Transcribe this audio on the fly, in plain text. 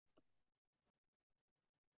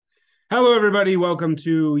Hello, everybody. Welcome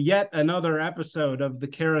to yet another episode of the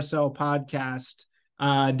Carousel Podcast.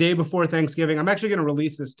 Day before Thanksgiving. I'm actually going to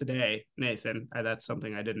release this today, Nathan. That's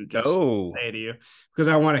something I didn't just Oh, say to you because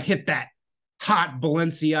I want to hit that hot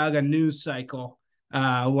Balenciaga news cycle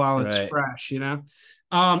while it's right. fresh.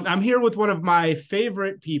 I'm here with one of my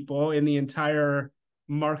favorite people in the entire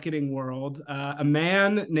marketing world, a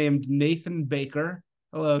man named Nathan Baker.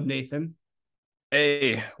 Hello, Nathan.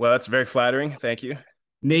 Hey, well, that's very flattering. Thank you.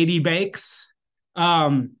 Nady Bakes.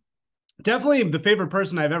 Um, Definitely the favorite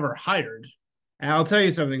person I've ever hired. And I'll tell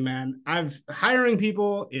you something, man. I've hiring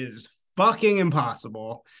people is fucking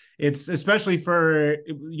impossible. It's especially for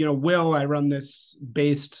Will. I run this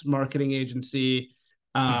based marketing agency,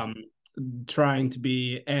 um, trying to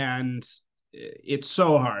be, and it's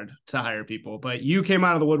so hard to hire people. But you came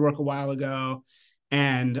out of the woodwork a while ago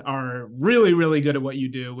and are really, really good at what you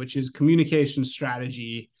do, which is communication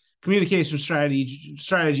strategy genius.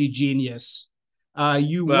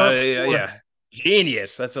 You work Yeah, for yeah.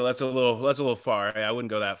 Genius. That's a little far. I wouldn't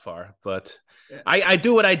go that far, but I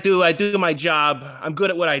do what I do. I do my job. I'm good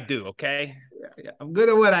at what I do. Okay. yeah, I'm good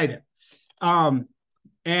at what I do. Um,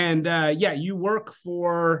 and yeah, you work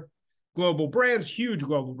for global brands, huge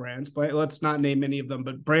global brands, but let's not name any of them,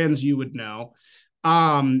 but brands you would know.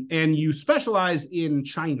 And you specialize in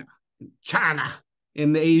China,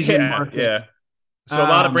 in the Asian Yeah, market. yeah. So Um,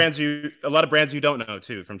 a lot of brands you don't know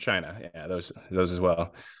too from China. Yeah, those as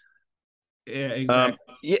well. yeah, exactly.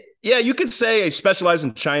 Yeah, yeah, you could say I specialize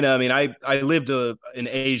in China. I mean, I lived in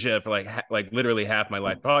Asia for like literally half my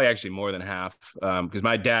life, probably actually more than half, because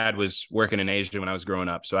my dad was working in Asia when I was growing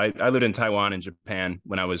up. So I lived in Taiwan and Japan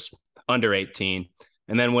when I was under 18,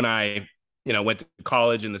 and then when I went to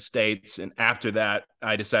college in the States, and after that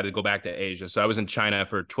I decided to go back to Asia. So I was in China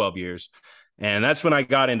for 12 years. And that's when I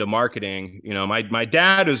got into marketing. My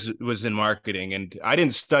dad was in marketing, and I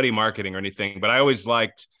didn't study marketing or anything, but I always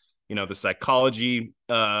liked the psychology,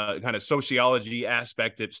 kind of sociology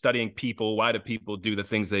aspect of studying people. Why do people do the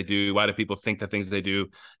things they do? Why do people think the things they do?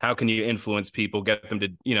 How can you influence people, get them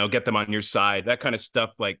to, get them on your side? That kind of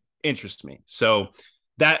stuff like interests me. So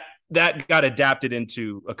that that got adapted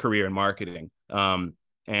into a career in marketing.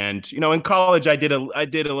 And in college I did a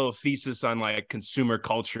little thesis on like consumer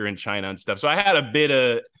culture in China and stuff. So I had a bit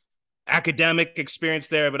of academic experience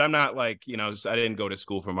there, but I'm not like, I didn't go to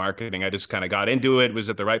school for marketing. I just kind of got into it, was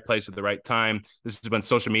at the right place at the right time. This is when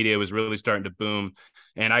social media was really starting to boom.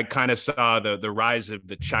 And I kind of saw the rise of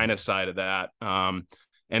the China side of that.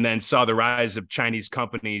 And then saw the rise of Chinese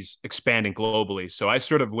companies expanding globally. So I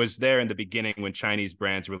sort of was there in the beginning when Chinese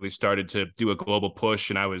brands really started to do a global push.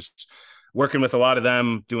 And I was working with a lot of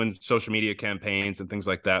them, doing social media campaigns and things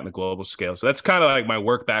like that on a global scale. So that's kind of like my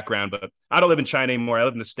work background. But I don't live in China anymore. I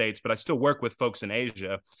live in the States, but I still work with folks in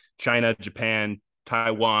Asia, China, Japan,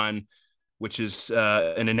 Taiwan, which is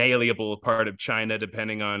an inalienable part of China,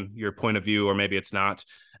 depending on your point of view, or maybe it's not.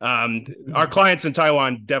 Our clients in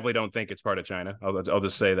Taiwan definitely don't think it's part of China. I'll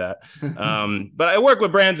just say that. But I work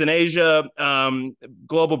with brands in Asia,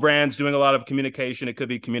 global brands doing a lot of communication. It could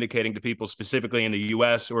be communicating to people specifically in the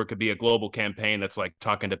US, or it could be a global campaign that's like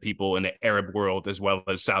talking to people in the Arab world, as well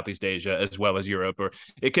as Southeast Asia, as well as Europe. Or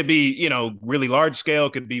it could be, really large scale.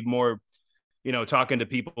 It could be more talking to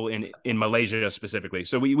people in Malaysia specifically.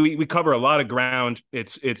 So we cover a lot of ground.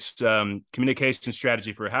 It's communication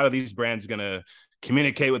strategy for how are these brands going to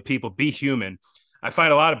communicate with people, be human. I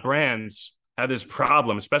find a lot of brands have this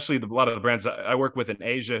problem, especially a lot of the brands I work with in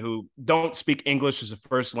Asia who don't speak English as a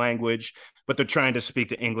first language, but they're trying to speak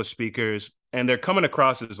to English speakers, and they're coming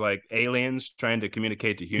across as like aliens trying to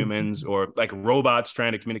communicate to humans, or like robots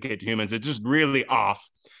trying to communicate to humans. It's just really off.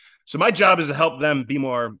 So my job is to help them be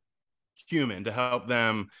more human, to help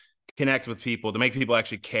them connect with people, to make people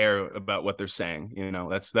actually care about what they're saying.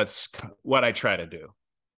 That's what I try to do.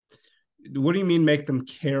 What do you mean make them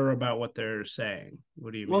care about what they're saying?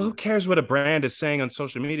 What do you Well, who mean? cares what a brand is saying on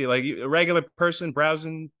social media? Like a regular person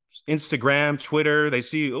browsing Instagram, Twitter, they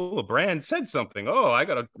see, oh, a brand said something. Oh, I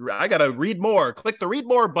gotta read more. Click the read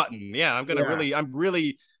more button. Yeah, Yeah. I'm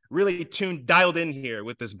really dialed in here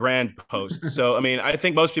with this brand post. So I mean, I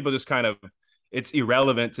think most people just kind of, it's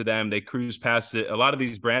irrelevant to them. They cruise past it. A lot of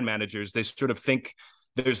these brand managers, they sort of think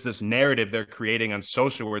there's this narrative they're creating on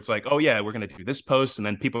social where it's like, oh yeah, we're going to do this post, and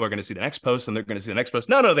then people are going to see the next post, and they're going to see the next post.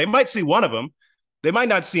 No, they might see one of them. They might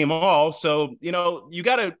not see them all. So, you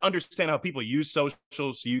got to understand how people use social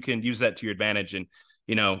so you can use that to your advantage, and,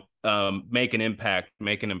 make an impact,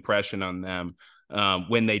 make an impression on them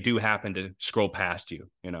when they do happen to scroll past you.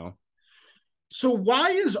 So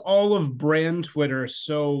why is all of brand Twitter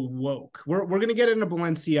so woke? We're gonna get into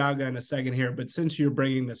Balenciaga in a second here, but since you're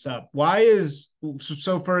bringing this up, why is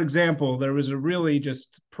so? For example, there was a really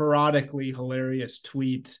just parodically hilarious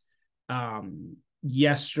tweet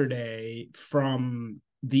yesterday from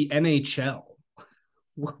the NHL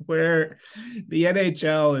where the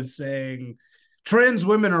NHL is saying trans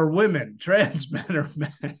women are women, trans men are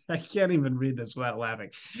men. I can't even read this without laughing.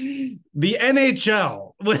 The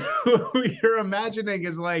NHL, what you're imagining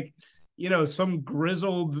is like, some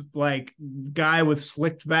grizzled like guy with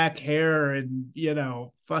slicked back hair and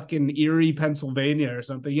fucking Erie, Pennsylvania or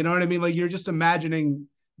something. You know what I mean? Like you're just imagining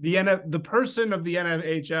the person of the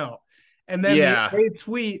NHL, and then Yeah. they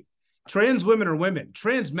tweet trans women are women,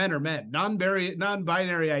 trans men are men,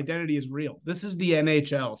 non-binary identity is real. This is the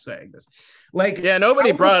NHL saying this. Like, Yeah, nobody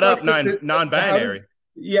how the brought up fuck does how does non-binary.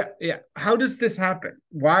 yeah. How does this happen?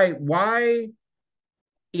 Why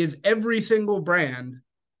is every single brand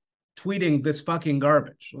tweeting this fucking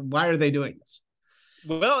garbage? Why are they doing this?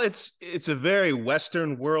 Well, it's a very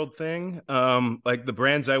Western world thing. Like the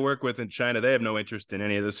brands I work with in China, they have no interest in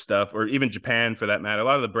any of this stuff, or even Japan for that matter. A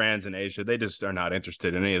lot of the brands in Asia, they just are not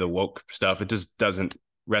interested in any of the woke stuff. It just doesn't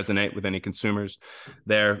resonate with any consumers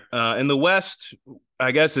there. In the West,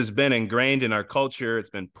 I guess, has been ingrained in our culture. It's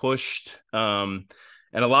been pushed.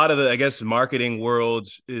 And a lot of the, I guess, marketing world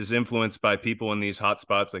is influenced by people in these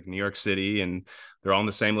hotspots like New York City, and they're all in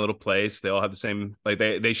the same little place. They all have the same, like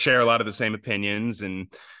they share a lot of the same opinions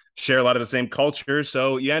and share a lot of the same culture.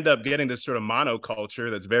 So you end up getting this sort of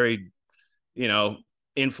monoculture that's very, you know,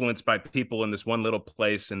 influenced by people in this one little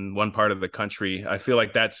place in one part of the country. I feel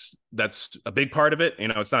like that's a big part of it. You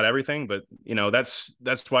know, it's not everything, but that's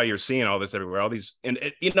why you're seeing all this everywhere. All these, and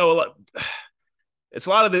it's a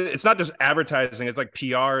lot of it's not just advertising, it's like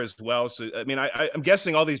PR as well. So I mean, I'm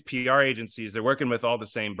guessing all these PR agencies, they're working with all the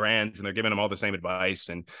same brands and they're giving them all the same advice,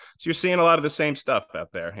 and so you're seeing a lot of the same stuff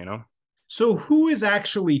out there. So who is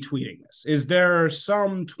actually tweeting this? Is there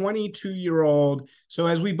some 22-year-old? So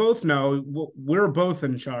as we both know, we're both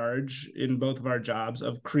in charge in both of our jobs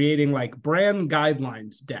of creating like brand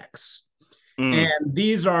guidelines decks. And Mm.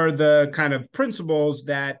 these are the kind of principles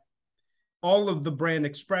that all of the brand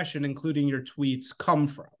expression, including your tweets, come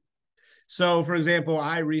from. So, for example,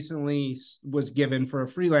 I recently was given for a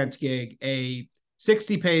freelance gig a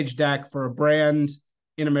 60-page deck for a brand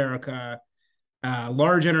in America,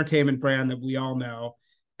 large entertainment brand that we all know.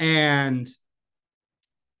 And,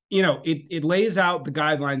 it lays out the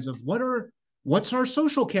guidelines of what's our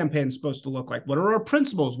social campaign supposed to look like? What are our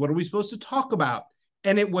principles? What are we supposed to talk about?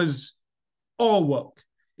 And it was all woke.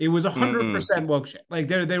 It was Mm. 100% woke shit. Like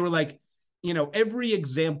they were like, every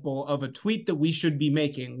example of a tweet that we should be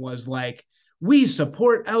making was like, we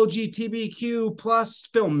support LGBTQ plus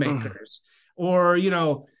Mm. filmmakers, or,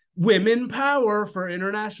 women power for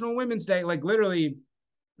International Women's Day. Like literally,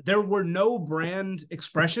 there were no brand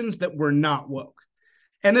expressions that were not woke.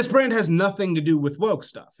 And this brand has nothing to do with woke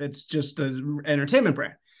stuff. It's just an entertainment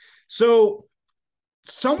brand. So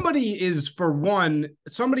somebody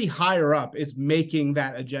higher up is making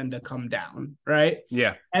that agenda come down, right?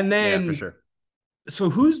 Yeah. And Yeah, for then sure. so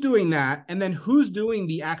who's doing that? And then who's doing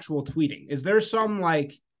the actual tweeting? Is there some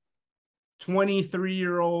like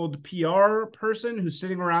 23-year-old PR person who's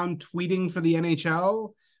sitting around tweeting for the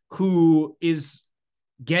NHL who is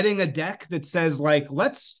getting a deck that says like,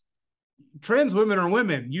 let's trans women are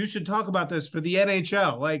women. You should talk about this for the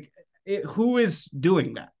NHL. Like, who is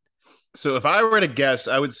doing that? So if I were to guess,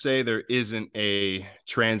 I would say there isn't a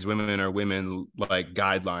trans women or women like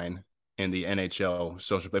guideline in the NHL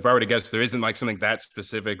social. If I were to guess, there isn't like something that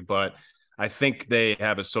specific, but I think they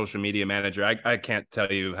have a social media manager. I can't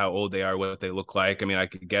tell you how old they are, what they look like. I mean, I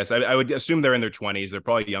could guess. I would assume they're in their 20s. They're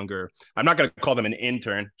probably younger. I'm not going to call them an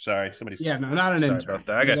intern. Sorry, somebody's. Yeah, no, not an Sorry intern. about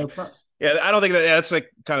that. I got. Yeah, I don't think that's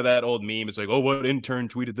like kind of that old meme. It's like, oh, what intern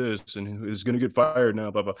tweeted this and is going to get fired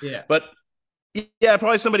now, blah blah. Yeah. But yeah,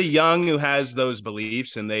 probably somebody young who has those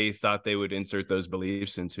beliefs, and they thought they would insert those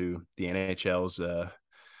beliefs into the NHL's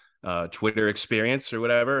Twitter experience or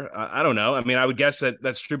whatever. I don't know. I mean, I would guess that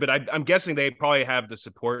that's true, but I'm guessing they probably have the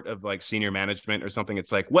support of like senior management or something.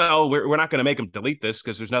 It's like, well, we're not going to make them delete this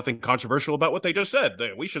because there's nothing controversial about what they just said.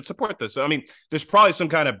 We should support this. So, I mean, there's probably some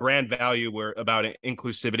kind of brand value where about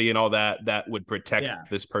inclusivity and all that would protect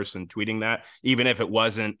this person tweeting that, even if it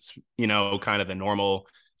wasn't, kind of the normal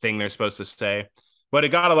thing they're supposed to say. But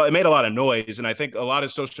it made a lot of noise, and I think a lot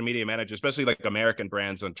of social media managers, especially like American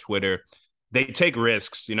brands on Twitter, they take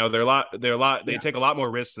risks. They take a lot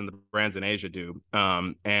more risks than the brands in Asia do.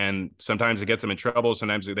 And sometimes it gets them in trouble.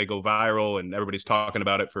 Sometimes they go viral and everybody's talking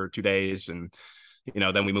about it for 2 days. And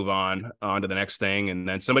then we move on to the next thing, and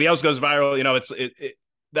then somebody else goes viral.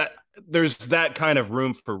 That there's that kind of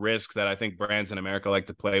room for risk that I think brands in America like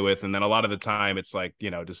to play with. And then a lot of the time it's like,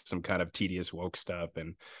 just some kind of tedious woke stuff.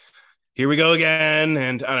 And here we go again.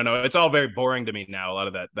 And I don't know, it's all very boring to me now. A lot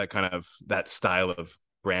of that kind of that style of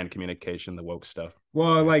brand communication, the woke stuff.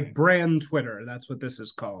 Well, like brand Twitter, that's what this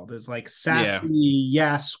is called. It's like Yeah. sassy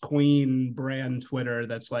yes queen brand Twitter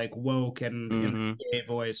that's like woke and in Mm-hmm. a gay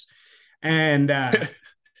voice. And I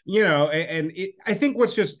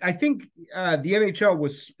think the NHL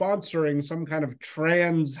was sponsoring some kind of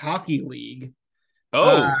trans hockey league.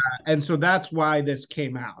 Uh, Oh, and so that's why this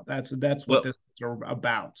came out. That's what well, this is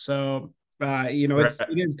about. So right.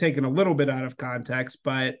 it is taken a little bit out of context,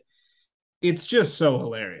 but it's just so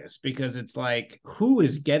hilarious because it's like, who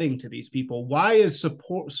is getting to these people? Why is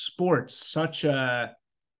sports such a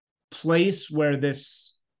place where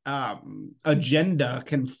this agenda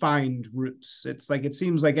can find roots? It's like, it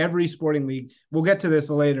seems like every sporting league, we'll get to this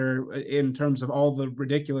later in terms of all the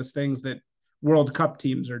ridiculous things that World Cup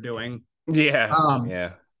teams are doing. Yeah. Um,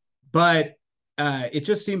 Yeah. but it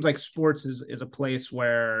just seems like sports is a place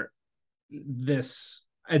where this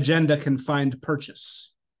agenda can find purchase.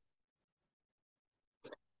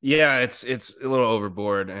 Yeah, it's a little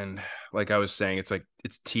overboard, and like I was saying,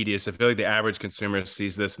 it's tedious. I feel like the average consumer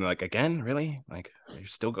sees this and they're like, again, really? Like, you're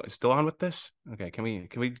still on with this? Okay, can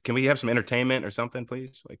we have some entertainment or something,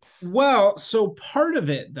 please? Like, Well, so part of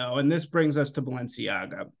it though, and this brings us to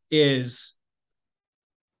Balenciaga, is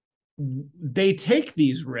they take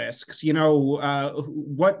these risks.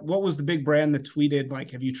 What was the big brand that tweeted like,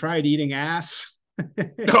 "Have you tried eating ass?"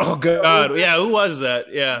 oh god, yeah, who was that?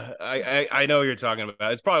 Yeah, I know what you're talking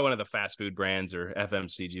about. It's probably one of the fast food brands or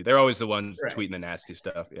FMCG. They're always the ones Right. tweeting the nasty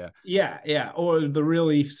stuff. Yeah, Yeah, or the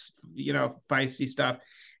really feisty stuff,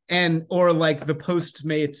 and or like the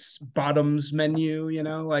Postmates bottoms menu,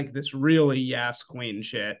 like this really yes queen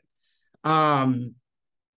shit. Um,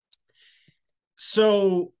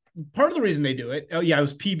 so part of the reason they do it, oh yeah, it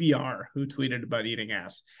was PBR who tweeted about eating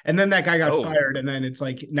ass, and then that guy got oh fired, and then it's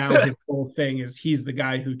like now his whole thing is he's the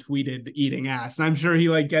guy who tweeted eating ass, and I'm sure he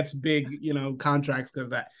like gets big contracts because of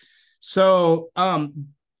that. So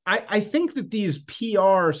I think that these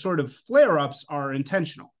PR sort of flare ups are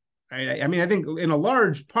intentional, right? I mean, I think in a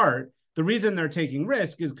large part the reason they're taking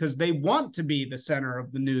risk is because they want to be the center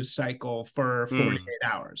of the news cycle for mm. 48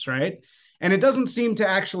 hours, right? And it doesn't seem to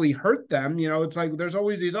actually hurt them. It's like there's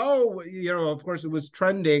always these, of course it was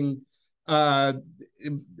trending uh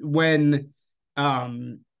when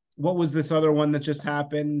what was this other one that just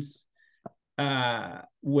happened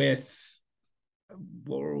with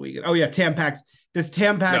what were we? Oh yeah, Tampax. This Oh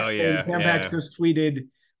Tampax thing. yeah, Tampax yeah, just tweeted,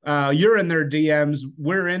 "You're in their DMs.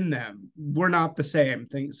 We're in them. We're not the same."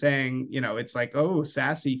 Thing saying, it's like, oh,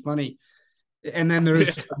 sassy, funny. And then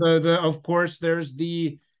there's the of course there's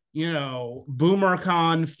the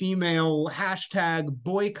BoomerCon female hashtag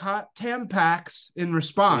boycott Tampax in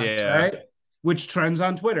response, yeah, right? Which trends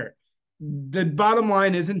on Twitter. The bottom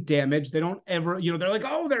line isn't damaged. They don't ever, they're like,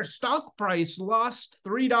 oh, their stock price lost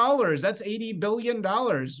 $3. That's $80 billion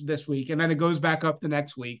this week. And then it goes back up the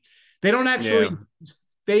next week. They don't actually yeah.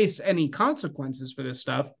 face any consequences for this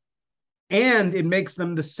stuff. And it makes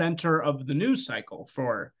them the center of the news cycle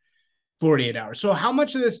for 48 hours. So how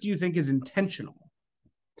much of this do you think is intentional?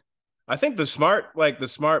 I think the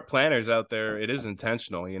smart planners out there, it is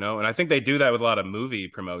intentional, and I think they do that with a lot of movie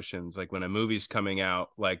promotions. Like when a movie's coming out,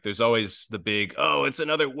 like there's always the big, oh, it's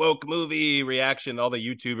another woke movie reaction. All the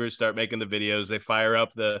YouTubers start making the videos. They fire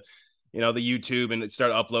up the YouTube and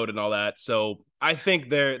start uploading all that. So I think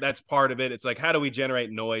that's part of it. It's like, how do we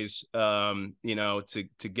generate noise, to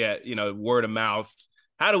get, word of mouth?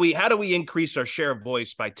 How do we increase our share of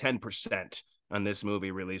voice by 10%? On this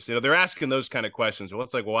movie release, they're asking those kind of questions. Well,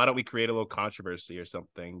 it's like, well, why don't we create a little controversy or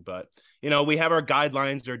something? But we have our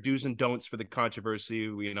guidelines, our do's and don'ts for the controversy.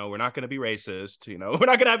 We're not going to be racist. We're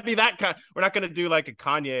not going to be that kind. We're not going to do like a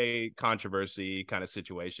Kanye controversy kind of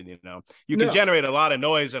situation. You can No. generate a lot of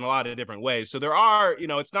noise in a lot of different ways. So there are,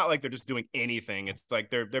 it's not like they're just doing anything. It's like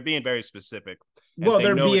they're being very specific, and Well, they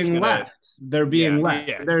they're know it's being gonna. left. They're Yeah, being left.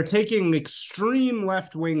 yeah, They're taking extreme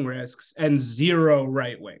left wing risks and zero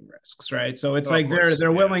right wing risks, right? So it's oh, of like they're course,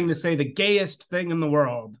 they're yeah, willing to say the gayest thing in the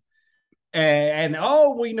world, and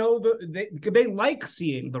oh, we know they like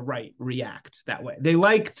seeing the right react that way. They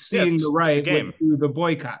like yeah. seeing the It's a right game. do the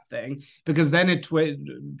boycott thing because then it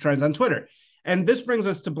trends on Twitter. And this brings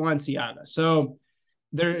us to Balenciaga. So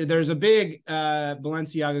there's a big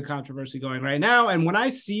Balenciaga controversy going right now. And when I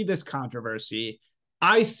see this controversy,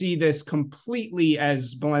 I see this completely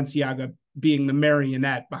as Balenciaga being the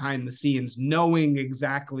marionette behind the scenes, knowing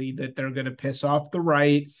exactly that they're going to piss off the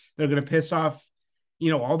right, they're going to piss off,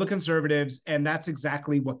 all the conservatives, and that's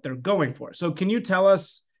exactly what they're going for. So, can you tell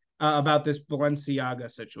us about this Balenciaga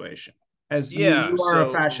situation? As Yeah. you are a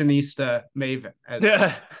So fashionista maven, as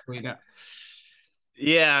yeah, we know.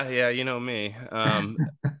 yeah, you know me.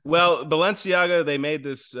 Well, Balenciaga, they made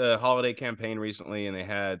this holiday campaign recently, and they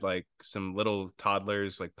had like some little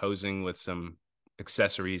toddlers like posing with some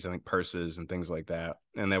accessories, I think purses and things like that,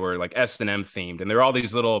 and they were like S&M themed, and there were all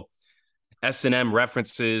these little S&M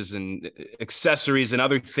references and accessories and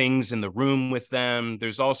other things in the room with them.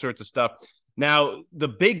 There's all sorts of stuff. Now, the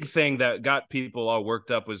big thing that got people all worked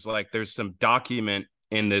up was like there's some document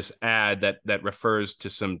in this ad that refers to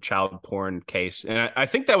some child porn case. And I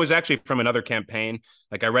think that was actually from another campaign.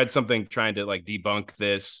 Like I read something trying to like debunk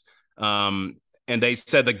this. And they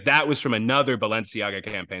said like that was from another Balenciaga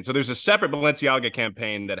campaign. So there's a separate Balenciaga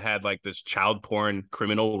campaign that had like this child porn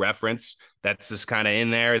criminal reference that's just kind of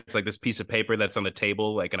in there. It's like this piece of paper that's on the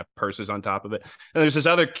table, like and a purse is on top of it. And there's this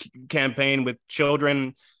other campaign with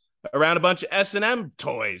children around a bunch of S&M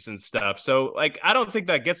toys and stuff. So like I don't think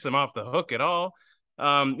that gets them off the hook at all.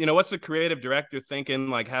 What's the creative director thinking,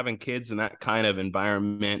 like having kids in that kind of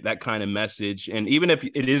environment, that kind of message? And even if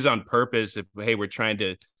it is on purpose, if, hey, we're trying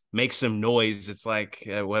to make some noise, it's like,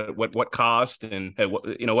 what cost and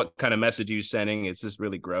what kind of message are you sending? It's just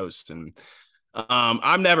really gross. And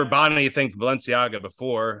I've never bought anything from Balenciaga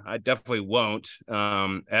before. I definitely won't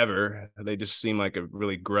ever. They just seem like a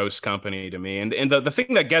really gross company to me. And the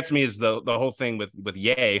thing that gets me is the whole thing with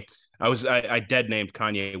Ye. I dead named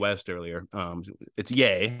Kanye West earlier. It's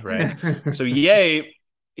Ye, right? So Ye,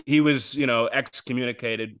 he was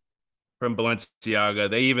excommunicated from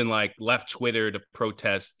Balenciaga. They even like left Twitter to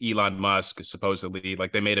protest Elon Musk, supposedly.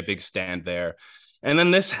 Like they made a big stand there. And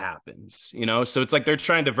then this happens, so it's like they're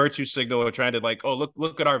trying to virtue signal or trying to like, oh,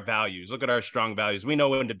 look at our values, look at our strong values. We know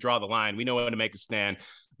when to draw the line. We know when to make a stand.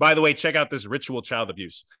 By the way, check out this ritual child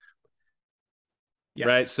abuse. Yeah.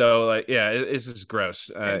 Right. So like, yeah, it's just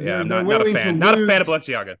gross. I'm not a fan. Not a fan of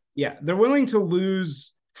Balenciaga. Yeah. They're willing to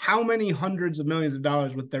lose how many hundreds of millions of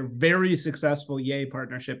dollars with their very successful Ye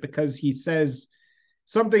partnership because he says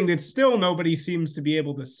something that still nobody seems to be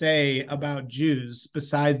able to say about Jews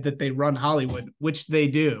besides that they run Hollywood, which they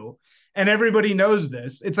do. And everybody knows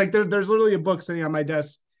this. It's like there's literally a book sitting on my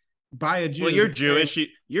desk by a Jew. Well, you're Jewish.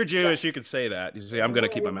 You're Jewish. Yeah. You can say that. You say, I'm going to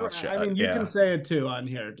keep my mouth shut. I mean, you can say it too on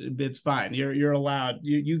here. It's fine. You're allowed.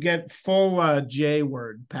 You get full J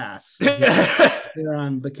word pass here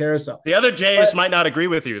on the carousel. The other J's might not agree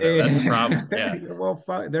with you, though. That's a problem. Yeah. Well,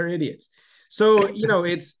 they're idiots. So,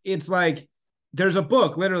 it's like, there's a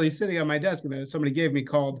book literally sitting on my desk that somebody gave me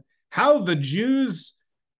called How the Jews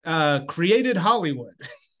Created Hollywood.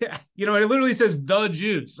 It literally says the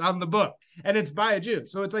Jews on the book and it's by a Jew.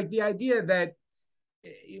 So it's like the idea that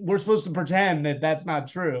we're supposed to pretend that that's not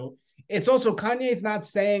true. It's also Kanye's not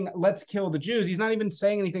saying let's kill the Jews. He's not even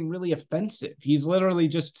saying anything really offensive. He's literally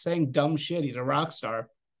just saying dumb shit. He's a rock star.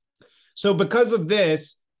 So because of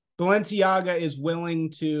this, Balenciaga is willing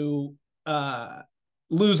to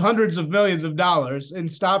lose hundreds of millions of dollars in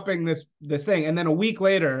stopping this thing. And then a week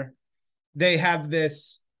later, they have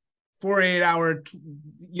this 48-hour,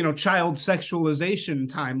 child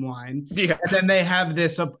sexualization timeline. Yeah. And then they have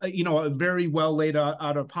this, a very well laid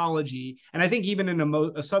out apology. And I think even in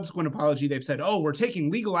a subsequent apology, they've said, oh, we're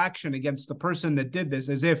taking legal action against the person that did this,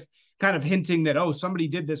 as if kind of hinting that, oh, somebody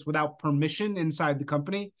did this without permission inside the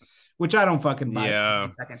company, which I don't fucking buy. Yeah. For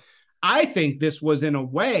a second. I think this was in a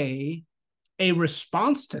way a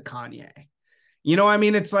response to Kanye.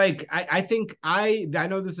 It's like, I think I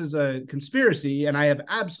know this is a conspiracy and I have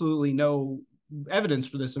absolutely no evidence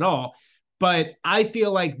for this at all, but I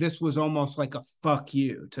feel like this was almost like a fuck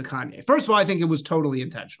you to Kanye. First of all, I think it was totally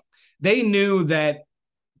intentional. They knew that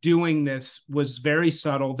doing this was very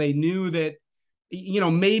subtle. They knew that,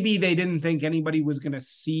 maybe they didn't think anybody was going to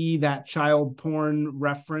see that child porn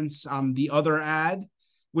reference on the other ad.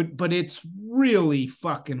 But it's really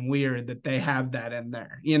fucking weird that they have that in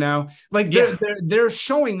there, like they're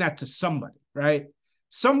showing that to somebody, right?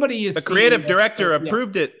 Somebody is the creative director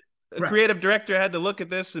approved it. The creative director had to look at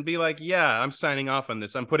this and be like, yeah, I'm signing off on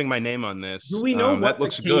this. I'm putting my name on this. Do we know what that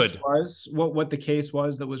looks good? What the case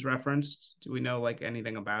was that was referenced? Do we know like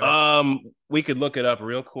anything about it? We could look it up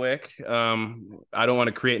real quick. I don't want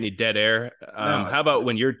to create any dead air. How about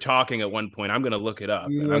when you're talking at one point, I'm going to look it up.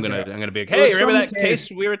 And I'm going to be like, hey, remember that case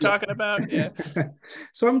we were talking about? Yeah.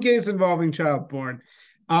 Some case involving child porn.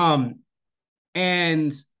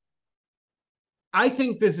 And I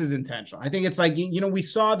think this is intentional. I think it's like, we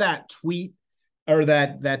saw that tweet or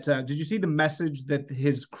did you see the message that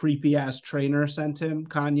his creepy ass trainer sent him,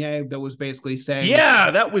 Kanye, that was basically saying,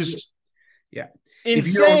 Yeah, that was yeah, if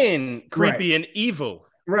you don't, insane, right, creepy, and evil.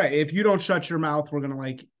 right, if you don't shut your mouth, we're gonna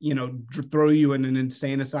like, throw you in an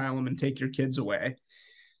insane asylum and take your kids away.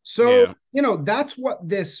 So, Yeah. that's what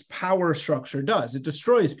this power structure does. It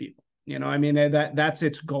destroys people. I mean, that's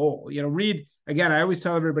its goal. Read again. I always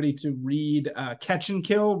tell everybody to read Catch and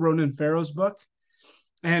Kill, Ronan Farrow's book.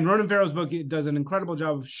 And Ronan Farrow's book, it does an incredible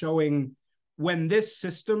job of showing when this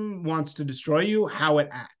system wants to destroy you, how it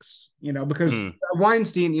acts. Because Mm.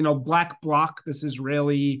 Weinstein, Black Bloc, this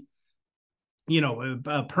Israeli,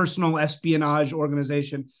 a personal espionage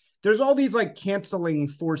organization. There's all these like canceling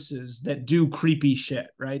forces that do creepy shit,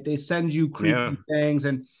 right? They send you Yeah. creepy things,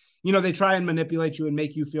 and they try and manipulate you and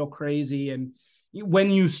make you feel crazy, and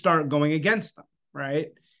when you start going against them, right?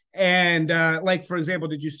 And like, for example,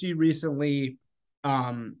 did you see recently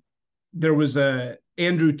um there was a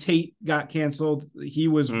Andrew Tate got canceled. He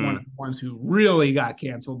was one of Mm. the ones who really got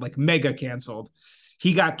canceled, like mega canceled.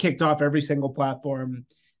 He got kicked off every single platform.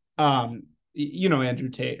 Andrew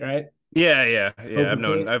Tate, right? Yeah, yeah, yeah.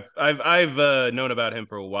 Kobe Tate. I've known about him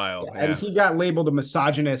for a while. Yeah, and Yeah. he got labeled a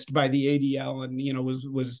misogynist by the ADL, and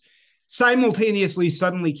was simultaneously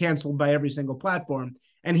suddenly canceled by every single platform.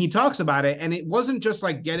 And he talks about it, and it wasn't just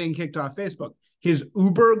like getting kicked off Facebook. His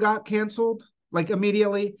Uber got canceled like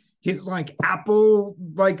immediately. His like Apple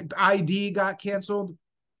like ID got canceled.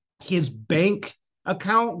 His bank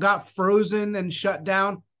account got frozen and shut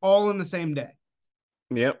down all in the same day.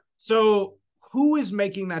 Yep. So who is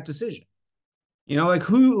making that decision? Like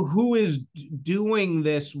who is doing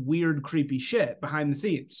this weird, creepy shit behind the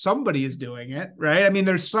scenes? Somebody is doing it, right? I mean,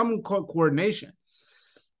 there's some coordination.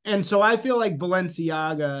 And so I feel like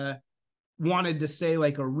Balenciaga wanted to say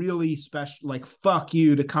like a really special, like, fuck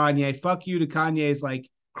you to Kanye, fuck you to Kanye's like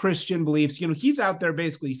Christian beliefs. He's out there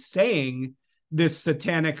basically saying this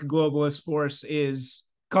satanic globalist force is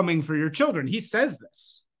coming for your children. He says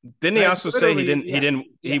this. Didn't he Right? also say Literally, yeah.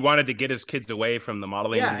 he wanted to get his kids away from the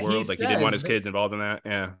modeling Yeah, he world? Like he didn't want says his that. kids involved in that.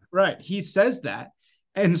 Yeah. Right. He says that.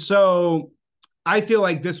 And so I feel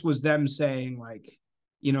like this was them saying, like,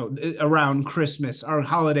 around Christmas, our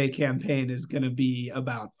holiday campaign is going to be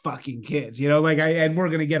about fucking kids, and we're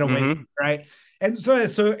going to get away, Mm-hmm. right? And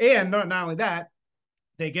and not only that,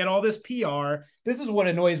 they get all this PR. This is what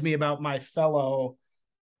annoys me about my fellow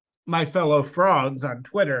frogs on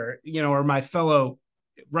Twitter, or my fellow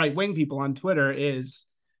right wing people on Twitter, is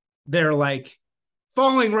they're like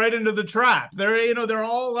falling right into the trap. They're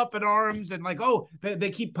all up in arms and like, oh,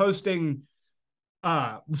 they keep posting.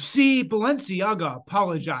 See, Balenciaga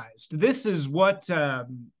apologized. This is what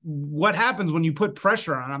happens when you put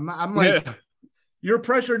pressure on. I'm like, Yeah. your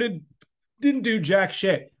pressure didn't do jack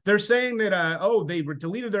shit. They're saying that they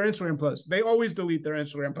deleted their Instagram posts. They always delete their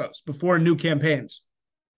Instagram posts before new campaigns.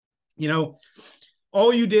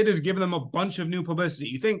 All you did is give them a bunch of new publicity.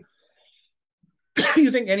 You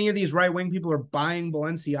think any of these right wing people are buying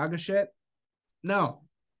Balenciaga shit? No,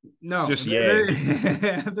 no. Just yay.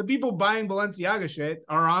 The people buying Balenciaga shit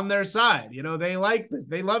are on their side. They like this.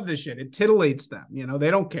 They love this shit. It titillates them. They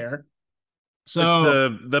don't care. It's So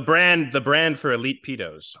the brand for elite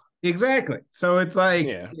pedos. exactly. So it's like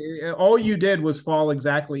Yeah. all you did was fall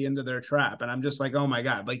exactly into their trap, and I'm just like, oh my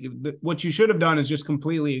god! Like what you should have done is just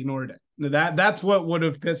completely ignored it. That's what would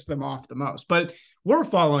have pissed them off the most. But we're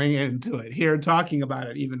falling into it here, talking about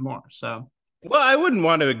it even more. So Well, I wouldn't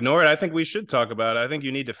want to ignore it. I think we should talk about it. I think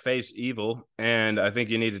you need to face evil, and I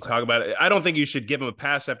think you need to talk about it. I don't think you should give them a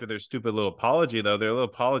pass after their stupid little apology, though. Their little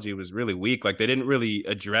apology was really weak. Like they didn't really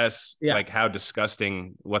address yeah, like how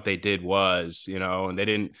disgusting what they did was, and they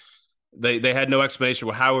didn't. They had no explanation.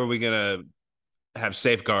 Well, how are we gonna have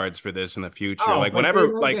safeguards for this in the future? oh, Like but they whenever,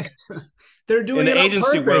 don't like get, they're in doing the it on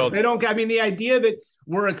agency purpose. world, They don't. I mean, the idea that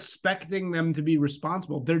we're expecting them to be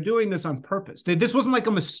responsible. They're doing this on purpose. This wasn't like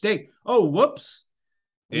a mistake. Oh, whoops.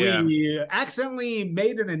 yeah, We accidentally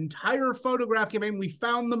made an entire photograph campaign. We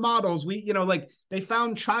found the models. Like they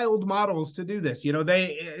found child models to do this.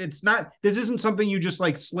 This isn't something you just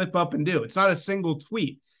like slip up and do. It's not a single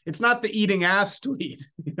tweet. It's not the eating ass tweet.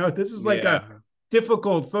 This is like a yeah,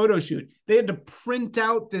 difficult photo shoot. They had to print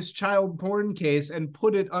out this child porn case and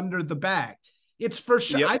put it under the bag. It's for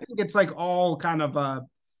sure. yep. I think it's like all kind of a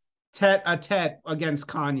tete against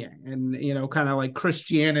Kanye and kind of like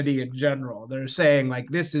Christianity in general. They're saying like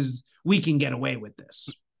we can get away with this.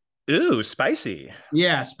 Ooh, spicy.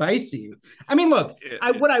 Yeah, spicy. I mean, look,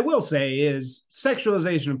 Yeah. what I will say is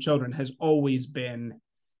sexualization of children has always been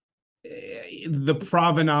the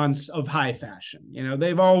provenance of high fashion. You know,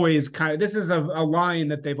 they've always kind of, this is a line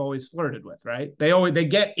that they've always flirted with, right? They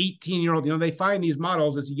get 18-year-old, you know, they find these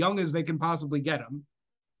models as young as they can possibly get them.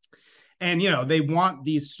 And, you know, they want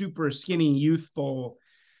these super skinny, youthful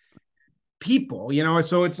people, you know,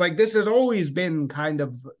 so it's like this has always been kind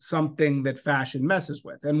of something that fashion messes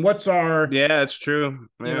with. And what's our, Yeah, it's true.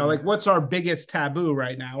 you Yeah. know, like what's our biggest taboo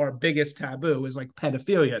right now? Our biggest taboo is like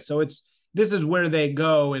pedophilia. So it's, this is where they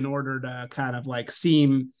go in order to kind of like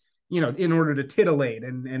seem, you know, in order to titillate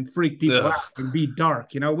and freak people out Ugh. and be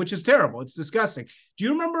dark, you know, which is terrible. It's disgusting. Do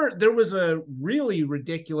you remember there was a really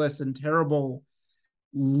ridiculous and terrible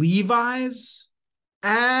Levi's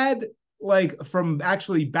ad, like from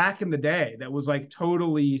actually back in the day, that was like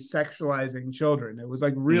totally sexualizing children? It was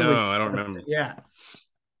like No, really I don't disgusting. remember. Yeah.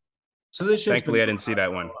 So this shit's been Thankfully, I going didn't see on that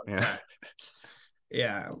for a one. long Yeah. time.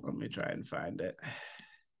 Yeah, let me try and find it.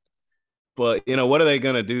 But, what are they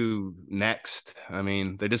going to do next? I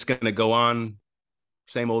mean, they're just going to go on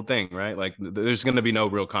same old thing, right? Like there's going to be no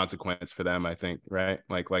real consequence for them, I think, right?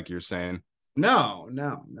 Like you're saying. No,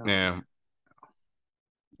 no, no, no. Yeah.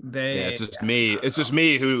 Yeah, it's They, just yeah, me. not at It's just all.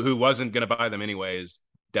 me who wasn't going to buy them anyways.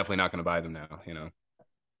 Definitely not going to buy them now.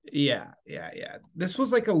 Yeah, yeah, yeah. This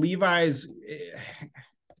was like a Levi's.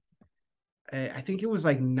 I think it was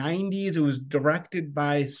like 90s. It was directed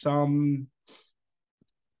by some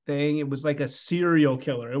thing. It was like a serial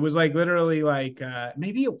killer. It was like literally like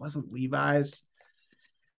maybe it wasn't Levi's.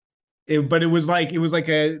 But it looked like it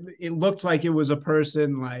was a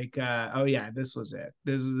person like oh yeah, this was it.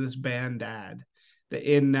 This is this band ad.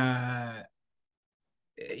 In yeah,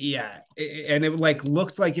 and it like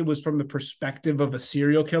looked like it was from the perspective of a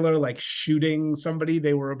serial killer like shooting somebody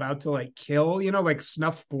they were about to like kill, you know, like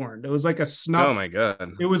snuff porn. It was like a Oh snuff, my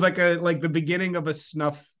god. it was like the beginning of a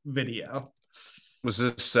snuff video. Was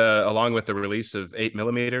this along with the release of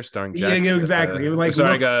 8mm starring Yeah, Jack exactly. It like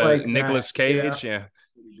sorry, looks like that. Nicolas Yeah. Cage?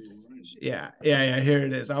 Yeah. Yeah. Here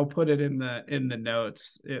it is. I'll put it in the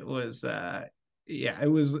notes. It was yeah,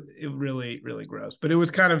 it really, really gross, but it was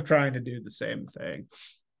kind of trying to do the same thing.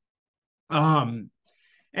 Um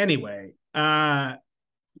anyway,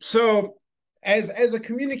 so as a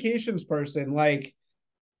communications person, like,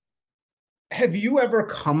 have you ever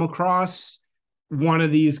come across one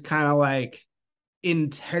of these kind of like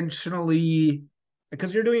intentionally,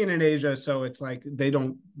 because you're doing it in Asia, so it's like they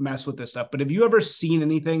don't mess with this stuff. But have you ever seen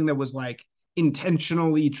anything that was like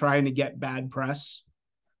intentionally trying to get bad press?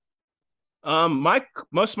 My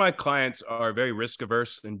most of my clients are very risk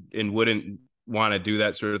averse and wouldn't want to do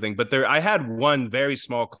that sort of thing. But I had one very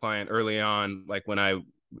small client early on, like when I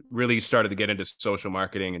really started to get into social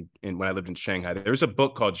marketing and when I lived in Shanghai. There was a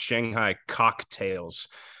book called Shanghai Cocktails,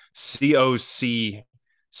 COCK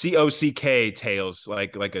tales,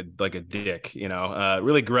 like a dick,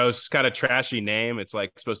 really gross, kind of trashy name. It's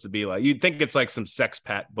like supposed to be like, you'd think it's like some sex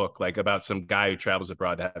pat book, like about some guy who travels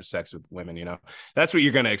abroad to have sex with women. That's what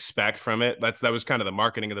you're going to expect from it. That was kind of the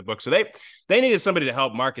marketing of the book. So they needed somebody to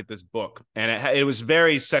help market this book, and it was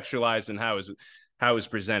very sexualized in how it was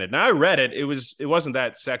presented. Now I read it. It wasn't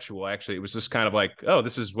that sexual, actually. It was just kind of like, oh,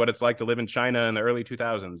 this is what it's like to live in China in the early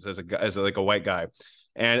 2000s as like a white guy.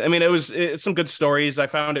 And I mean, it's some good stories. I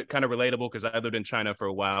found it kind of relatable because I lived in China for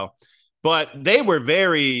a while. But they were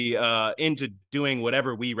very into doing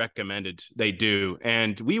whatever we recommended they do,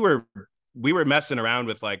 and we were messing around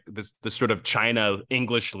with like this sort of China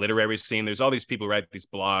English literary scene. There's all these people who write these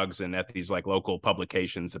blogs and at these like local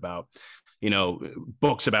publications about,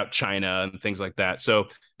 books about China and things like that. So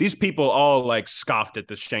these people all like scoffed at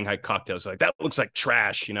the Shanghai cocktails, like that looks like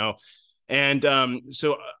trash. And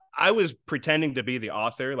so I was pretending to be the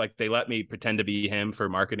author. Like they let me pretend to be him for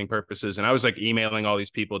marketing purposes. And I was like emailing all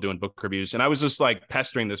these people doing book reviews. And I was just like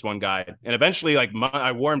pestering this one guy. And eventually like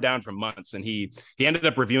I wore him down for months. And he ended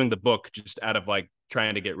up reviewing the book just out of like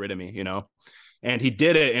trying to get rid of me. And he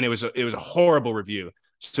did it. And it was a horrible review.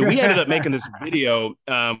 So we ended up making this video.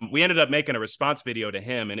 We ended up making a response video to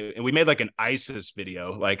him, and we made like an ISIS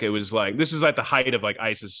video. Like it was like, this was like the height of like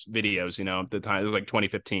ISIS videos, at the time. It was like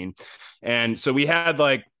 2015. And so we had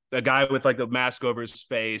like a guy with like a mask over his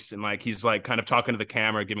face, and like he's like kind of talking to the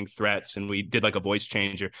camera, giving threats, and we did like a voice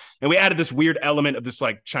changer, and we added this weird element of this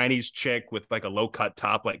like Chinese chick with like a low cut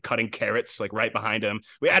top, like cutting carrots like right behind him.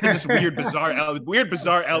 We added this weird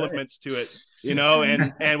bizarre elements to it.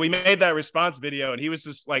 and we made that response video, and he was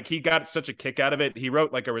just like, he got such a kick out of it. He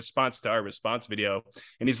wrote like a response to our response video,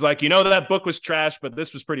 and he's like, that book was trash, but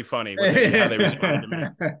this was pretty funny how they responded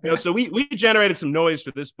to me. So we generated some noise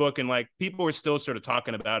for this book, and like people were still sort of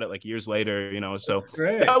talking about it like years later. So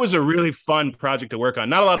that was a really fun project to work on.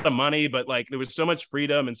 Not a lot of money, but like there was so much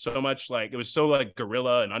freedom and so much like it was so like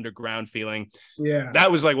guerrilla and underground feeling. Yeah,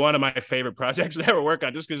 that was like one of my favorite projects to ever work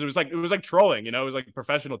on, just because it was like trolling. It was like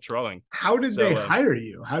professional trolling. How did they hire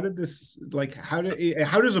you? How did this like how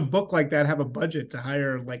does a book like that have a budget to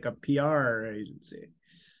hire like a PR agency?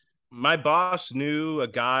 My boss knew a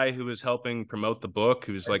guy who was helping promote the book,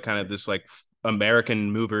 who's like kind of this like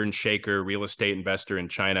American mover and shaker real estate investor in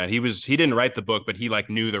China. He didn't write the book, but he like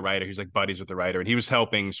knew the writer. He's like buddies with the writer, and he was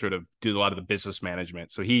helping sort of do a lot of the business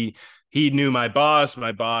management. So he knew my boss.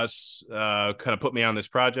 My boss kind of put me on this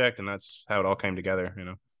project, and that's how it all came together.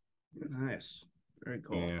 Nice, very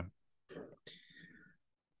cool. Yeah.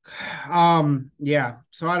 Yeah,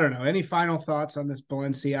 so I don't know, any final thoughts on this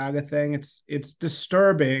Balenciaga thing? It's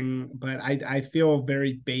disturbing, but I feel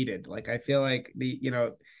very baited. Like I feel like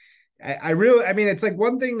I mean, it's like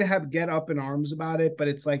one thing to get up in arms about it, but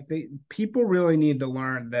it's like people really need to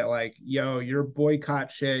learn that like, your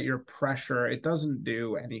boycott shit, your pressure, it doesn't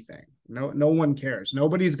do anything. No one cares.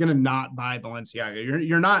 Nobody's gonna not buy Balenciaga.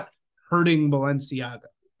 You're not hurting Balenciaga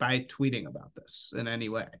by tweeting about this in any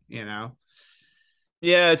way.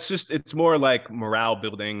 Yeah, it's more like morale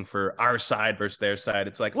building for our side versus their side.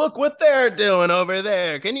 It's like, look what they're doing over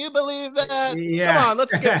there. Can you believe that? Yeah. Come on,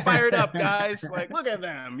 let's get fired up, guys. Like, look at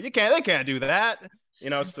them. They can't do that.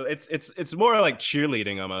 So it's more like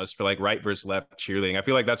cheerleading almost, for like right versus left cheerleading. I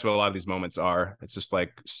feel like that's what a lot of these moments are. It's just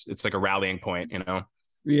like it's like a rallying point.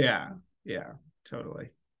 Yeah, totally.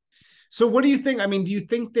 So what do you think? I mean, do you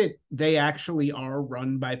think that they actually are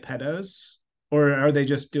run by pedos? Or are they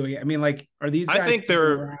just doing it? I mean, like, are these guys I think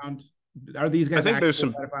they're around? Are these guys? I think there's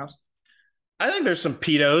some pedophiles? I think there's some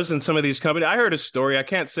pedos in some of these companies. I heard a story. I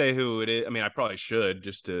can't say who it is. I mean, I probably should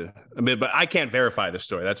but I can't verify the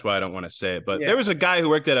story. That's why I don't want to say it. But There was a guy who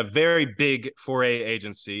worked at a very big 4A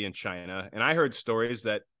agency in China. And I heard stories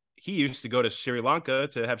that he used to go to Sri Lanka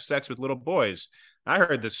to have sex with little boys. I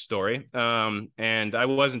heard this story. And I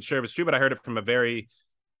wasn't sure if it's true, but I heard it from a very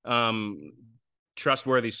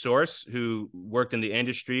trustworthy source who worked in the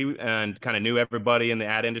industry and kind of knew everybody in the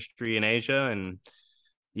ad industry in Asia. And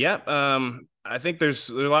I think there's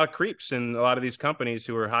a lot of creeps in a lot of these companies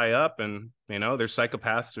who are high up, and they're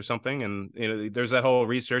psychopaths or something. And there's that whole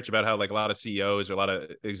research about how like a lot of CEOs or a lot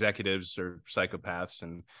of executives are psychopaths,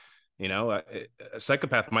 and a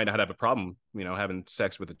psychopath might not have a problem having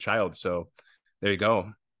sex with a child. So there you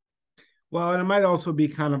go. Well, and it might also be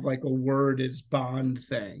kind of like a word is bond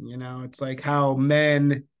thing. It's like how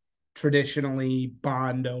men traditionally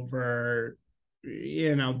bond over,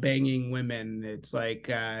 banging women. It's like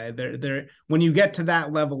they're when you get to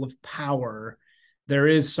that level of power, there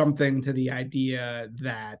is something to the idea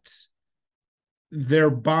that they're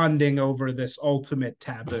bonding over this ultimate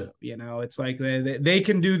taboo. It's like they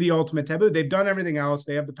can do the ultimate taboo. They've done everything else.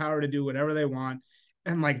 They have the power to do whatever they want.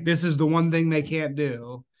 And like, this is the one thing they can't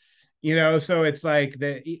do. So it's like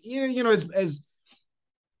as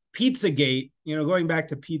Pizzagate, going back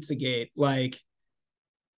to Pizzagate, like,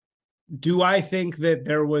 do I think that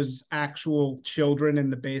there was actual children in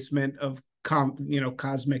the basement of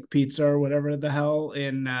Cosmic Pizza or whatever the hell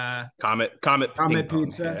in Comet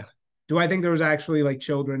Pizza? Yeah. Do I think there was actually like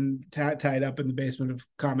children tied up in the basement of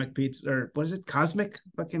Comic Pizza, or what is it? Comet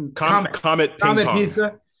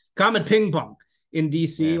Pizza, Comet Ping Pong in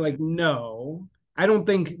DC? Yeah. Like, no. I don't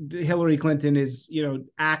think Hillary Clinton is,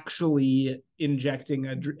 actually injecting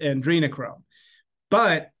adrenochrome.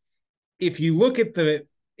 But if you look at the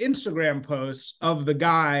Instagram posts of the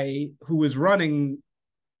guy who was running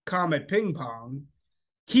Comet Ping Pong,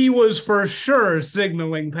 he was for sure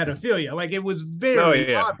signaling pedophilia. Like, it was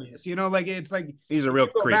very obvious, like, it's like, he's a real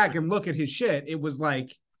creep. Go back and look at his shit. It was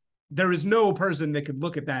like, there is no person that could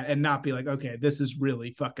look at that and not be like, okay, this is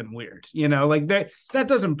really fucking weird. Like that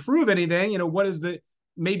doesn't prove anything. What is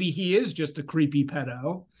maybe he is just a creepy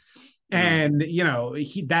pedo. And,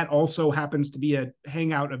 that also happens to be a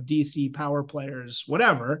hangout of DC power players,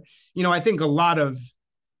 whatever. I think a lot of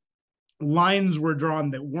lines were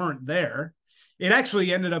drawn that weren't there. It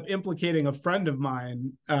actually ended up implicating a friend of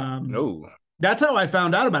mine. No. That's how I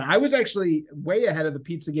found out about it. I was actually way ahead of the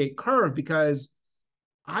Pizzagate curve because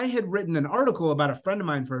I had written an article about a friend of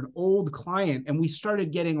mine for an old client, and we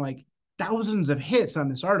started getting like thousands of hits on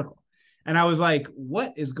this article. And I was like,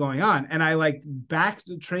 what is going on? And I like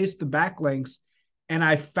traced the backlinks, and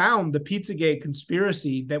I found the Pizzagate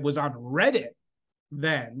conspiracy that was on Reddit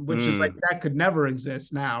then, which is like Mm. that could never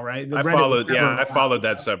exist now, right? The I Reddit would followed, never yeah, I allow followed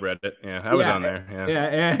that that. subreddit. Yeah, I was Yeah, on there.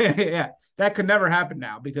 Yeah. yeah. That could never happen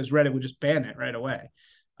now because Reddit would just ban it right away,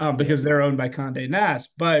 Yeah. because they're owned by Condé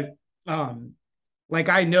Nast. But um, like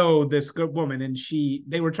I know this good woman, and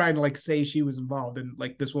they were trying to like say she was involved, and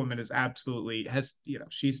like this woman is absolutely has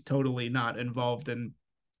she's totally not involved in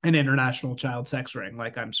an international child sex ring.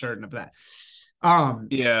 Like I'm certain of that. Um,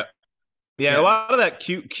 Yeah. Yeah, a yeah, lot of that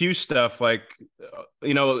Q stuff, like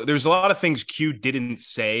there's a lot of things Q didn't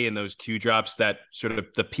say in those Q drops that sort of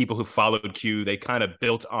the people who followed Q, they kind of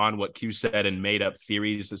built on what Q said and made up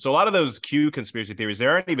theories. So a lot of those Q conspiracy theories, there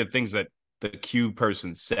aren't even things that the Q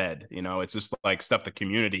person said. It's just like stuff the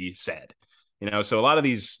community said. So a lot of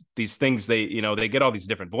these things, they get all these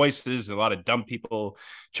different voices, and a lot of dumb people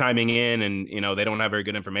chiming in, and they don't have very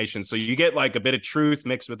good information. So you get like a bit of truth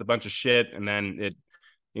mixed with a bunch of shit, and then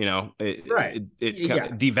right. it Yeah,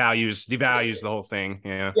 devalues the whole thing.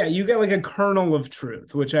 Yeah. yeah, you get like a kernel of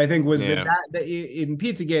truth, which I think was Yeah. that in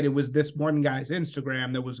Pizzagate, it was this one guy's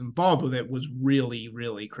Instagram that was involved with it was really,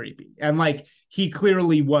 really creepy. And like he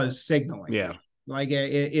clearly was signaling Yeah. it, like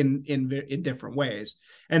in different ways.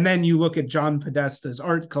 And then you look at John Podesta's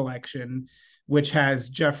art collection, which has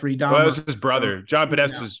Jeffrey Well, it Dahmer. was his brother, John Yeah.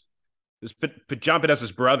 Podesta's. John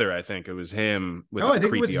Podesta's brother. I think it was him with No, the I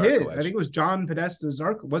think it was creepy art his. I think collection. it was John Podesta's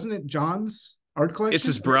art. Wasn't it John's art It's collection?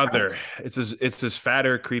 his brother. It's his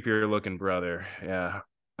fatter, creepier looking brother. Yeah,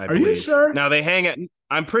 I Are you believe. sure? Now they hang at.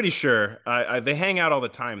 I'm pretty sure. They hang out all the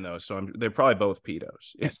time though, so they're probably both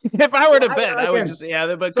pedos. If I were to bet, I would Again, just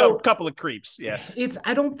they're a so couple of creeps. Yeah.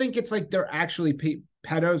 I don't think it's like they're actually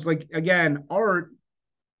pedos. Like again, art.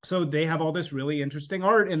 So they have all this really interesting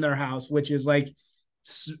art in their house, which is like,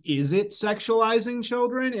 is it sexualizing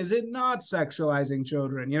children? Is it not sexualizing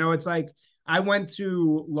children? It's like I went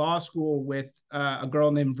to law school with a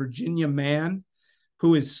girl named Virginia Mann,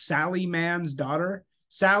 who is Sally Mann's daughter.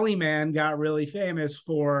 Sally Mann got really famous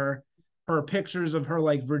for her pictures of her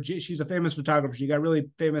like Virginia. She's a famous photographer. She got really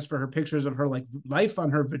famous for her pictures of her like life on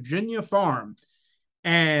her Virginia farm,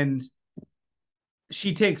 and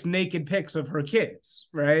she takes naked pics of her kids,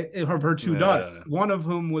 right? Of her two daughters, one of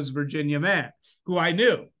whom was Virginia Mann, who I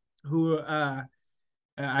knew, who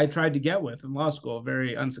I tried to get with in law school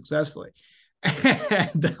very unsuccessfully,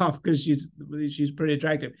 and because she's pretty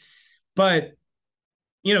attractive. But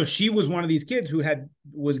she was one of these kids who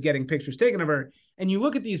was getting pictures taken of her, and you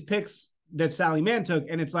look at these pics that Sally Mann took,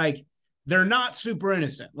 and it's like they're not super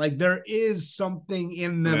innocent. Like there is something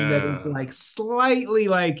in them that is like slightly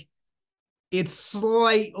like it's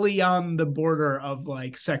slightly on the border of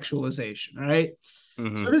like sexualization, right?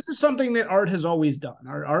 Mm-hmm. So this is something that art has always done.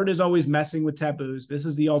 Art is always messing with taboos. This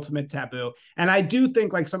is the ultimate taboo. And I do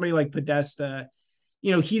think like somebody like Podesta,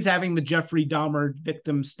 he's having the Jeffrey Dahmer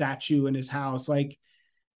victim statue in his house. Like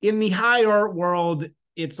in the high art world,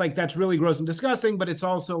 it's like that's really gross and disgusting, but it's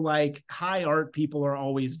also like high art people are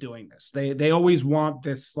always doing this. They always want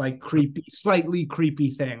this like creepy, slightly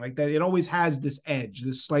creepy thing. Like that it always has this edge,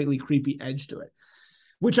 this slightly creepy edge to it.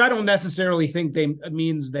 Which I don't necessarily think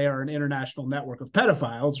means they are an international network of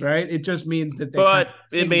pedophiles, right? It just means that they kind But of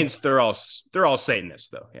it means they're all Satanists,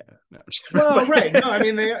 though. Yeah. No. well, right. No, I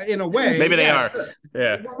mean they in a way. Maybe they Yeah, are. sure.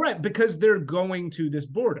 Yeah. Well, right, because they're going to this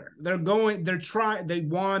border. They want to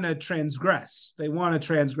transgress. They want to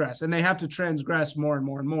transgress. And they have to transgress more and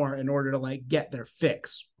more and more in order to like get their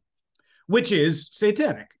fix, which is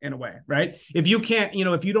satanic in a way, right? If you can't,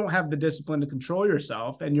 if you don't have the discipline to control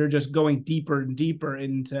yourself and you're just going deeper and deeper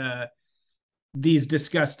into these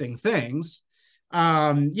disgusting things,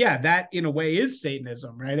 yeah, that in a way is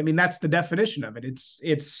Satanism, right? I mean, that's the definition of it. It's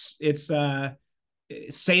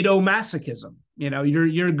sadomasochism.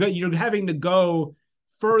 You're having to go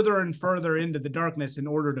further and further into the darkness in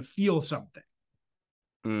order to feel something.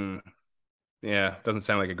 Yeah, doesn't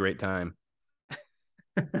sound like a great time.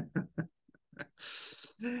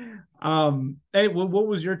 Hey, what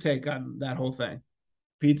was your take on that whole thing?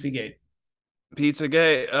 Pizzagate.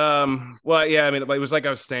 Well, yeah, I mean, it was like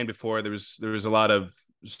I was saying before, there was a lot of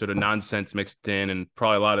sort of nonsense mixed in, and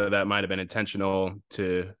probably a lot of that might have been intentional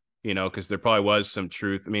to, because there probably was some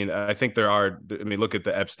truth. I mean, I think look at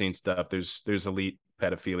the Epstein stuff. There's elite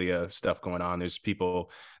pedophilia stuff going on. There's people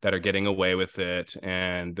that are getting away with it,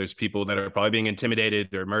 and there's people that are probably being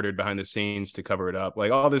intimidated or murdered behind the scenes to cover it up.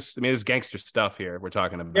 Like all this, I mean, there's gangster stuff here we're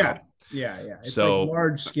talking about. Yeah. It's so like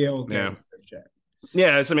large scale yeah. gangster shit.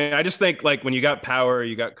 Yeah, I mean, I just think like when you got power,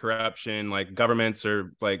 you got corruption. Like governments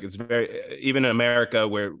are like it's very even in America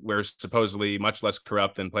where we're supposedly much less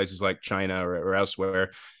corrupt than places like China or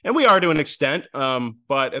elsewhere, and we are to an extent.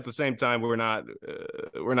 But at the same time, we're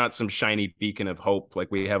not some shiny beacon of hope.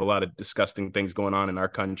 Like we have a lot of disgusting things going on in our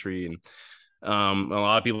country, and a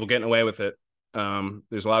lot of people getting away with it.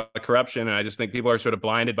 There's a lot of corruption, and I just think people are sort of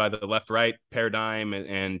blinded by the left-right paradigm,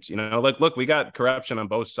 and you know, like look, we got corruption on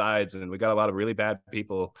both sides, and we got a lot of really bad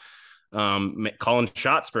people calling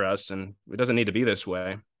shots for us, and it doesn't need to be this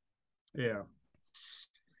way. Yeah.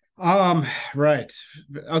 Right.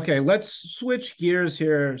 Okay, let's switch gears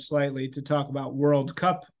here slightly to talk about World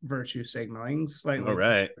Cup virtue signaling, All slightly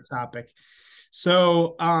right. topic.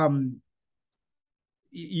 So,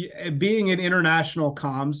 being in international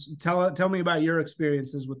comms, tell me about your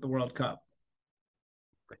experiences with the World Cup.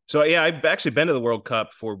 So yeah, I've actually been to the World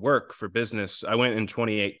Cup for work, for business. I went in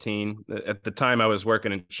 2018. At the time, I was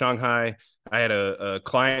working in Shanghai. I had a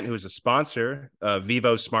client who was a sponsor,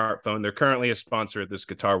 Vivo Smartphone. They're currently a sponsor at this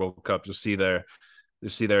Qatar World Cup. You'll see their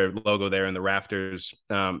logo there in the rafters.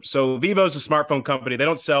 So Vivo's a smartphone company. They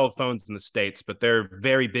don't sell phones in the States, but they're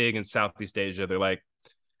very big in Southeast Asia. They're like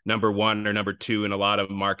number one or number two in a lot of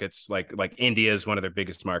markets. Like India is one of their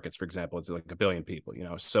biggest markets, for example. It's like 1 billion people, you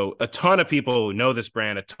know. So a ton of people know this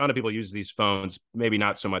brand. A ton of people use these phones. Maybe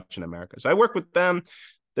not so much in America. So I work with them.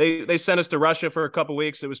 They sent us to Russia for a couple of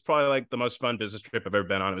weeks. It was probably like the most fun business trip I've ever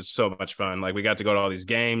been on. It was so much fun. Like we got to go to all these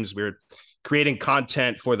games. We were creating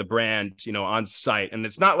content for the brand, you know, on site. And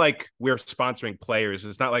it's not like we're sponsoring players.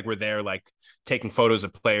 It's not like we're there like taking photos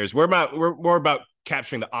of players. We're more about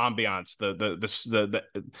capturing the ambiance,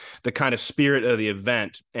 the kind of spirit of the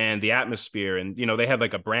event and the atmosphere. And you know, they had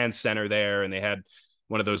like a brand center there, and they had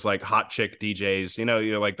one of those like hot chick DJs, you know,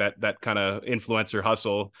 like that kind of influencer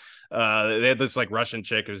hustle. They had this like Russian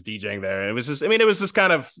chick who was DJing there. And it was just, I mean, it was just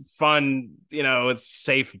kind of fun, you know, it's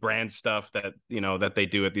safe brand stuff that, you know, that they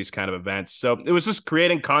do at these kind of events. So it was just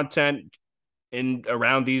creating content in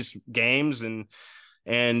around these games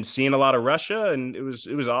and seeing a lot of Russia, and it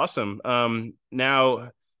was awesome. Now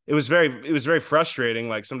it was very frustrating.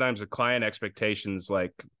 Like sometimes the client expectations,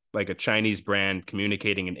 like a Chinese brand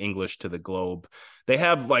communicating in English to the globe, they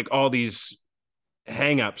have like all these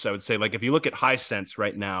hangups. I would say, like if you look at Hisense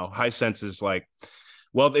right now, Hisense is like,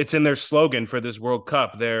 well, it's in their slogan for this World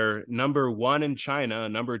Cup. They're number one in China,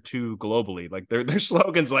 number two globally. Like their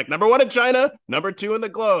slogans like number one in China, number two in the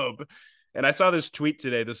globe. And I saw this tweet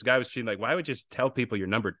today. This guy was tweeting like, why would you just tell people you're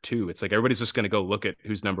number two? It's like everybody's just going to go look at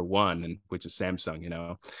who's number one, and which is Samsung, you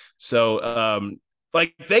know. So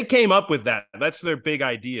like they came up with that. That's their big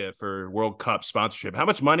idea for World Cup sponsorship. How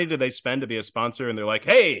much money do they spend to be a sponsor? And they're like,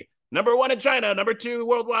 hey, number one in China, number two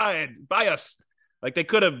worldwide, buy us. Like they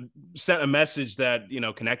could have sent a message that, you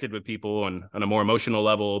know, connected with people on a more emotional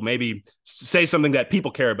level, maybe say something that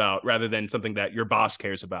people care about rather than something that your boss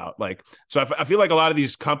cares about. Like, so I feel like a lot of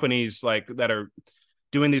these companies like that are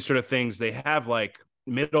doing these sort of things, they have like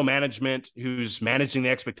middle management who's managing the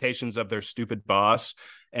expectations of their stupid boss.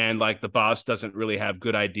 And like the boss doesn't really have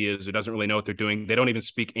good ideas or doesn't really know what they're doing. They don't even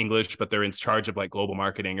speak English, but they're in charge of like global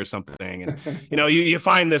marketing or something. And, you know, you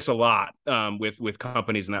find this a lot with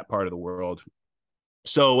companies in that part of the world.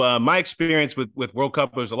 So my experience with World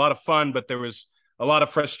Cup was a lot of fun, but there was a lot of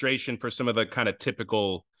frustration for some of the kind of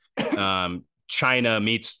typical China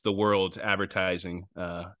meets the world advertising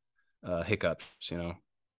hiccups, you know.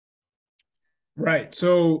 Right.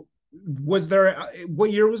 So was there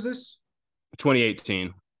what year was this?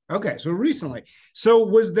 2018. Okay, so recently. So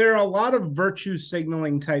was there a lot of virtue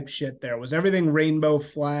signaling type shit there? Was everything rainbow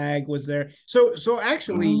flag? Was there so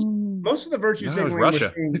actually most of the virtue No, it was signaling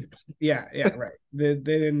Russia. we're seeing, yeah, right. They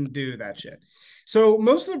didn't do that shit. So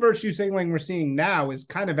most of the virtue signaling we're seeing now is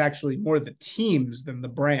kind of actually more the teams than the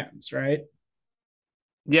brands, right?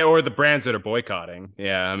 Yeah, or the brands that are boycotting.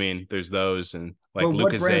 Yeah, I mean, there's those, and like But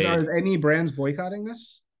what brands Lucozade. are any brands boycotting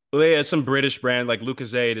this? Well, yeah, some British brand like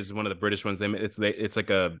Lucozade is one of the British ones. It's like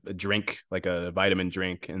a drink, like a vitamin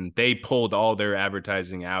drink, and they pulled all their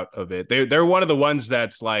advertising out of it. They're one of the ones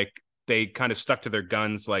that's like they kind of stuck to their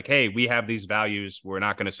guns, like, hey, we have these values, we're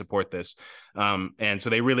not going to support this, and so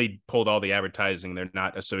they really pulled all the advertising. They're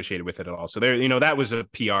not associated with it at all. So there, you know, that was a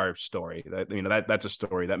PR story. That, you know, that's a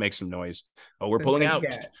story that makes some noise. Oh, we're pulling out. They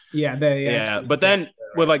Yeah, actually, but then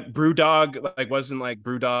with like BrewDog, like wasn't like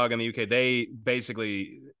BrewDog in the UK. They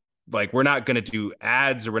basically like we're not going to do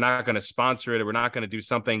ads or we're not going to sponsor it or we're not going to do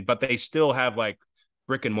something, but they still have like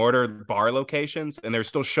brick and mortar bar locations, and they're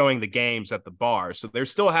still showing the games at the bar. So they're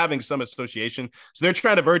still having some association. So they're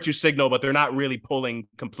trying to virtue signal, but they're not really pulling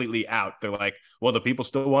completely out. They're like, well, the people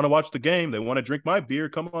still want to watch the game. They want to drink my beer.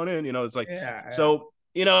 Come on in. It's like, Yeah. so,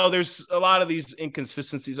 there's a lot of these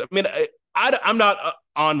inconsistencies. I mean, I'm not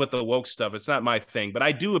on with the woke stuff. It's not my thing, but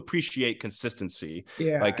I do appreciate consistency.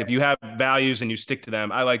 Yeah. Like if you have values and you stick to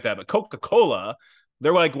them, I like that. But Coca-Cola,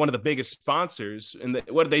 they're like one of the biggest sponsors, and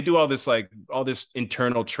what they do all this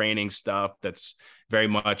internal training stuff that's very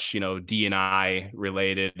much D&I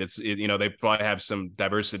related. They probably have some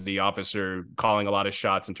diversity officer calling a lot of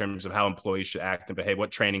shots in terms of how employees should act and behave, what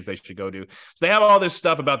trainings they should go do. So they have all this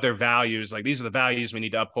stuff about their values, like these are the values we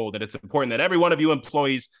need to uphold, and it's important that every one of you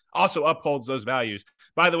employees also upholds those values.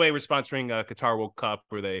 By the way, we're sponsoring Qatar World Cup,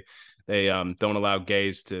 where they don't allow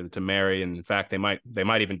gays to marry, and in fact they might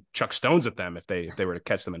even chuck stones at them if they were to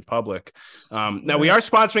catch them in public. Now we are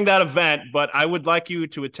sponsoring that event, but I would like you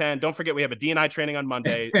to attend. Don't forget, we have a D&I training on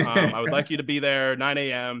Monday. I would like you to be there 9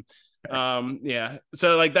 a.m. Yeah,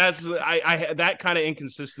 so like that's I that kind of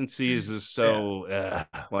inconsistency is so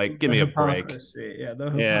like give me a break. The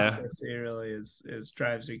hypocrisy really is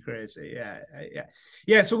drives me crazy.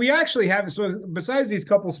 Yeah. So we actually haven't. So besides these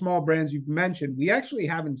couple small brands you've mentioned, we actually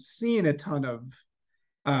haven't seen a ton of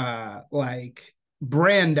like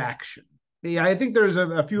brand action. Yeah, I think there's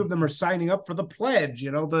a few of them are signing up for the pledge,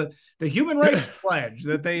 the human rights pledge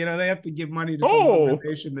that they have to give money to some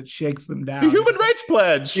organization that shakes them down. The human rights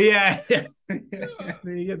pledge. Yeah.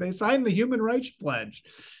 They signed the human rights pledge.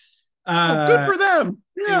 Good for them.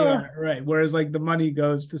 Yeah, right. Whereas like the money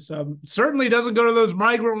goes to certainly doesn't go to those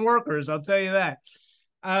migrant workers. I'll tell you that,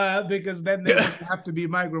 because then they don't have to be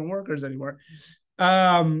migrant workers anymore.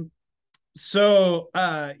 It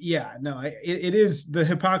is, the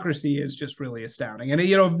hypocrisy is just really astounding. And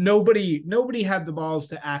nobody had the balls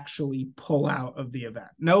to actually pull out of the event.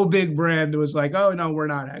 No big brand was like, oh no, we're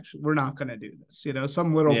not going to do this.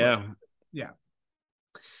 Some little brand. Yeah.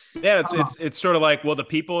 Yeah, it's sort of like, well, the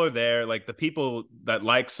people are there, like the people that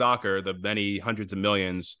like soccer, the many hundreds of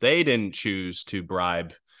millions, they didn't choose to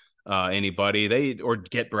bribe anybody or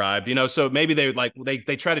get bribed, so maybe they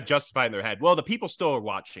try to justify it in their head. Well, the people still are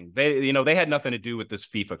watching. They had nothing to do with this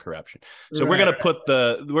FIFA corruption. So we're going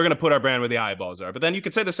to put our brand where the eyeballs are. But then you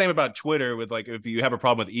could say the same about Twitter with, like, if you have a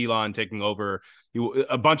problem with Elon taking over,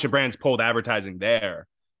 a bunch of brands pulled advertising there.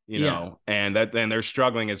 And then they're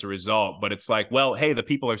struggling as a result. But it's like, well, hey, the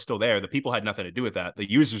people are still there. The people had nothing to do with that. The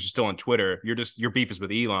users are still on Twitter. Your beef is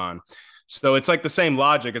with Elon. So it's like the same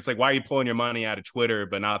logic. It's like, why are you pulling your money out of Twitter,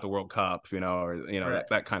 but not the World Cup, right.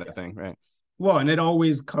 that kind of thing. Right. Well, and it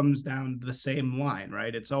always comes down to the same line,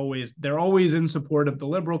 right? They're always in support of the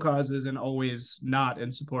liberal causes and always not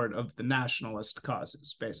in support of the nationalist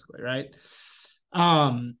causes, basically. Right.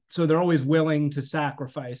 So they're always willing to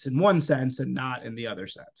sacrifice in one sense and not in the other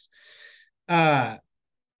sense.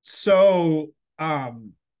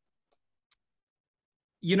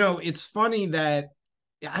 It's funny that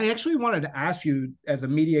I actually wanted to ask you, as a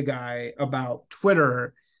media guy, about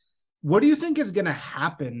Twitter. What do you think is going to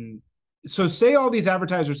happen? So say all these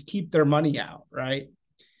advertisers keep their money out, right?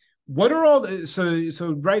 What are all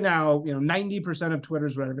so right now, 90% of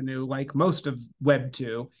Twitter's revenue, like most of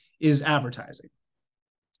Web2, is advertising.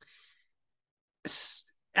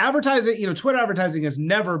 Twitter advertising has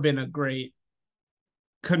never been a great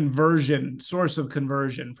source of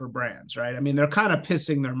conversion for brands, right? I mean, they're kind of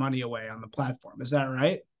pissing their money away on the platform. Is that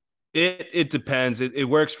right? It depends. It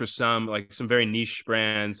works for some, like some very niche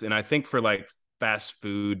brands. And I think for like fast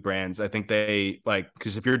food brands, I think they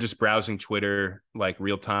because if you're just browsing Twitter, like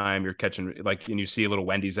real time, you're catching and you see a little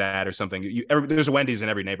Wendy's ad or something, there's a Wendy's in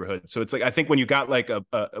every neighborhood. So it's like, I think when you got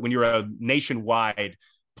when you're a nationwide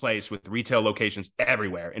place with retail locations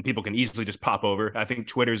everywhere and people can easily just pop over, I think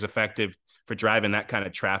Twitter is effective for driving that kind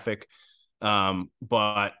of traffic.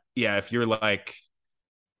 But yeah, if you're like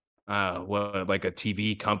a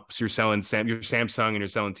TV company, you're selling you're Samsung and you're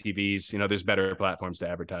selling TVs, there's better platforms to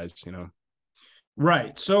advertise.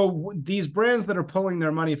 Right. So these brands that are pulling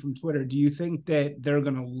their money from Twitter, do you think that they're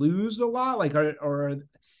going to lose a lot? Like, or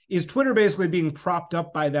is Twitter basically being propped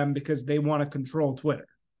up by them because they want to control Twitter?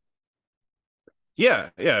 Yeah.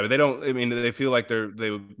 They don't. I mean, they feel like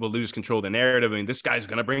they will lose control of the narrative. I mean, this guy's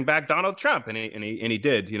going to bring back Donald Trump, and he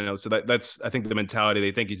did. So that's, I think, the mentality.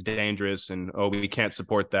 They think he's dangerous, and we can't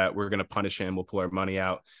support that. We're going to punish him. We'll pull our money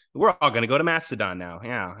out. We're all going to go to Mastodon now.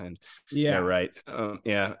 Yeah, right.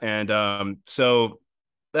 So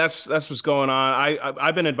that's what's going on.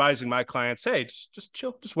 I've been advising my clients, hey, just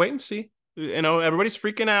chill, just wait and see. Everybody's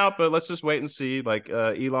freaking out, but let's just wait and see. Like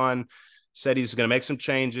Elon said he's going to make some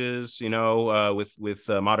changes, with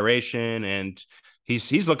moderation, and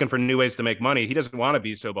he's looking for new ways to make money. He doesn't want to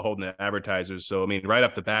be so beholden to advertisers. So I mean, right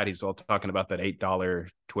off the bat, he's all talking about that $8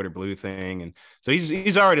 Twitter Blue thing, and so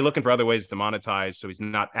he's already looking for other ways to monetize. So he's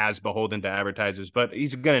not as beholden to advertisers, but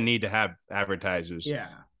he's going to need to have advertisers Yeah.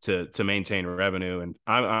 to maintain revenue.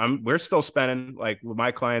 And we're still spending, like with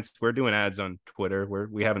my clients, we're doing ads on Twitter.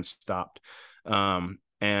 We haven't stopped.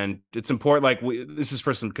 And it's important. Like this is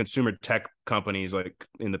for some consumer tech companies, like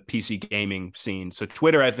in the PC gaming scene. So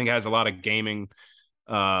Twitter, I think, has a lot of gaming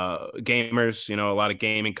gamers, a lot of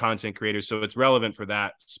gaming content creators. So it's relevant for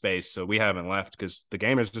that space. So we haven't left because the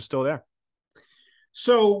gamers are still there.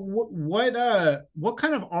 So what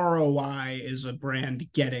kind of ROI is a brand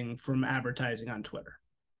getting from advertising on Twitter?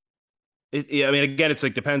 I mean, again, it's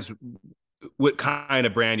like depends what kind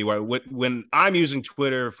of brand you are. When I'm using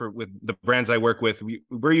Twitter with the brands I work with,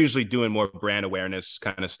 we're usually doing more brand awareness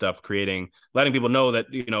kind of stuff, letting people know that,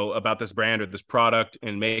 about this brand or this product,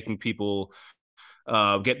 and making people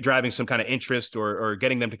driving some kind of interest, or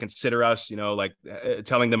getting them to consider us,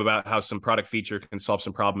 telling them about how some product feature can solve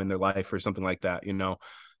some problem in their life or something like that, So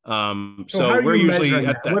how are we're you usually measuring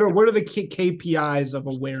at that? What are the KPIs of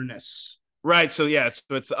awareness? Right. So yeah, so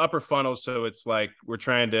it's the upper funnel. So it's like we're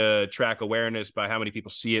trying to track awareness by how many people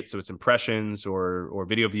see it. So it's impressions or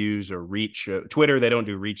video views or reach. Twitter, they don't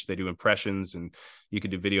do reach, they do impressions, and you could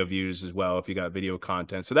do video views as well if you got video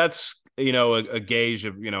content. So that's a gauge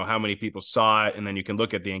of how many people saw it, and then you can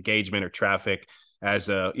look at the engagement or traffic as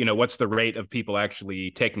what's the rate of people actually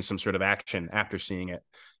taking some sort of action after seeing it.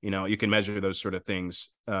 You can measure those sort of things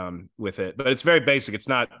with it, but it's very basic. It's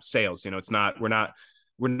not sales. It's not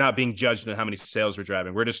we're not being judged on how many sales we're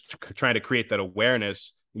driving. We're just trying to create that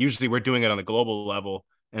awareness. Usually we're doing it on the global level,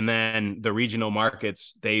 and then the regional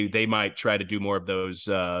markets, they might try to do more of those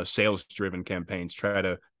sales driven campaigns, try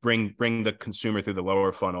to bring the consumer through the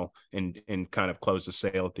lower funnel and kind of close the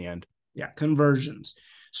sale at the end. Yeah, conversions.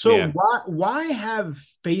 So yeah. Why have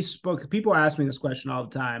Facebook, people ask me this question all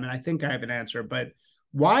the time, and I think I have an answer, but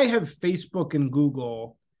why have Facebook and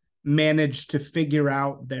Google managed to figure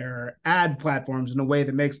out their ad platforms in a way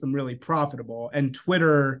that makes them really profitable, and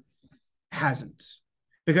Twitter hasn't?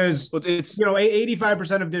 Because it's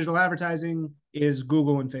 85% of digital advertising is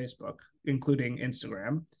Google and Facebook, including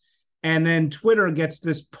Instagram, and then Twitter gets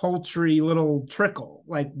this paltry little trickle.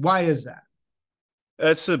 Like, why is that?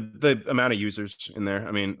 That's the amount of users in there.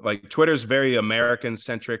 I mean, like Twitter is very American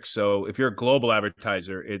centric. So if you're a global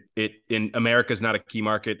advertiser, it in America is not a key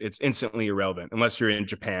market. It's instantly irrelevant unless you're in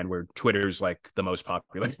Japan, where Twitter is like the most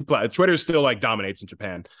popular. Twitter still like dominates in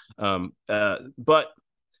Japan. But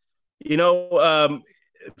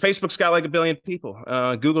Facebook's got like 1 billion people.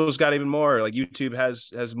 Google's got even more. Like YouTube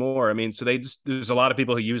has more. I mean, so there's a lot of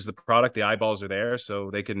people who use the product. The eyeballs are there,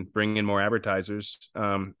 so they can bring in more advertisers.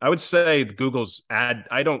 I would say Google's ad.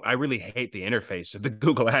 I really hate the interface of the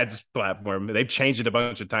Google Ads platform. They've changed it a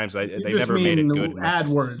bunch of times. They never made it good.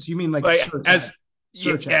 AdWords. You mean like search as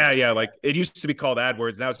search ads. Yeah. Like it used to be called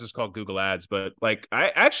AdWords. Now it's just called Google Ads. But like I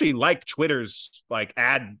actually like Twitter's like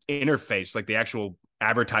ad interface, like the actual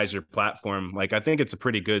advertiser platform. Like I think it's a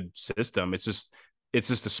pretty good system. It's just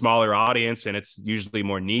a smaller audience, and it's usually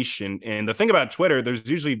more niche. And the thing about Twitter, there's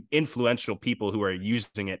usually influential people who are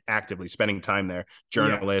using it actively, spending time there.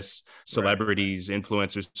 Journalists, celebrities,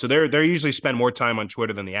 influencers. So they're usually spend more time on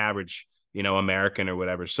Twitter than the average American or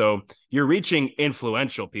whatever. So you're reaching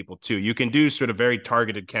influential people too. You can do sort of very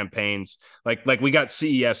targeted campaigns. Like we got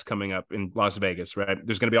CES coming up in Las Vegas, right?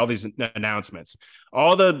 There's going to be all these announcements.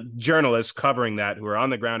 All the journalists covering that who are on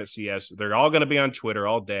the ground at CES, they're all going to be on Twitter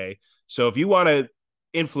all day. So if you want to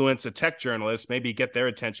influence a tech journalist, maybe get their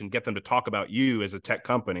attention, get them to talk about you as a tech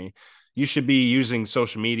company, you should be using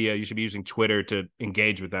social media. You should be using Twitter to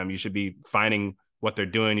engage with them. You should be finding what they're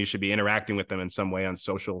doing. You should be interacting with them in some way on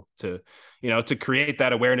social to create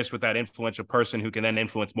that awareness with that influential person who can then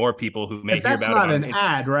influence more people who may hear about it. That's not an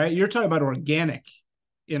ad, right? You're talking about organic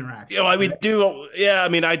interaction. Yeah, we do. Yeah, I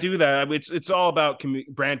mean, I do that. It's all about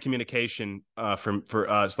brand communication for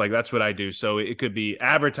us. Like that's what I do. So it could be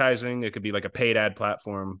advertising. It could be like a paid ad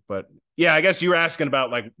platform. But yeah, I guess you were asking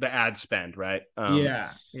about like the ad spend, right?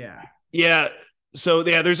 Yeah. So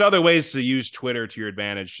yeah, there's other ways to use Twitter to your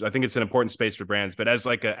advantage. I think it's an important space for brands, but as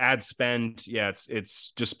like an ad spend, yeah,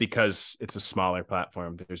 it's just because it's a smaller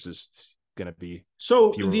platform. There's just going to be these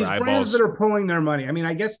eyeballs. Brands that are pulling their money. I mean,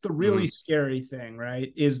 I guess the really scary thing,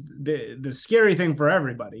 right, is the scary thing for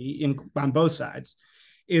everybody on both sides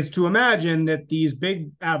is to imagine that these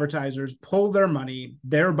big advertisers pull their money,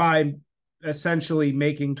 thereby essentially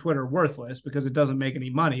making Twitter worthless because it doesn't make any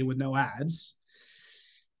money with no ads.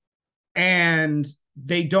 And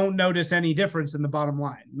they don't notice any difference in the bottom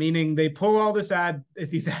line, meaning they pull all these ad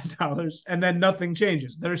dollars and then nothing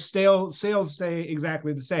changes. Their sales stay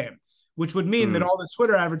exactly the same, which would mean that Mm, all this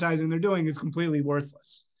Twitter advertising they're doing is completely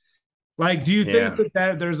worthless. Like, do you think yeah.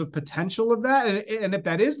 that there's a potential of that? And if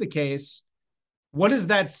that is the case, what does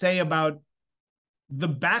that say about the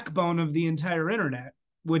backbone of the entire internet,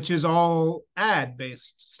 which is all ad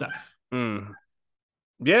based stuff? Mm.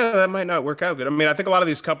 Yeah, that might not work out good. I mean, I think a lot of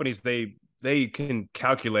these companies they can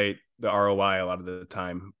calculate the ROI a lot of the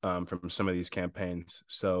time from some of these campaigns.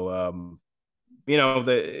 So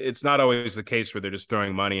it's not always the case where they're just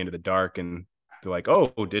throwing money into the dark and they're like,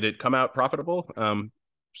 oh, did it come out profitable?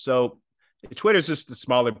 So Twitter's just a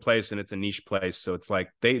smaller place and it's a niche place. So it's like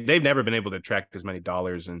they've never been able to attract as many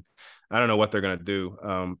dollars. And I don't know what they're gonna do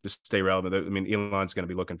to stay relevant. I mean, Elon's gonna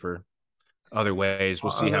be looking for other ways.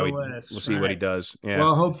 Other ways, We'll see what he right? does. Yeah.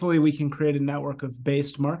 Well, hopefully we can create a network of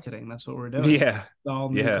based marketing. That's what we're doing. Yeah. All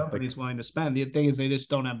new Yeah. Like, companies willing to spend. The thing is, they just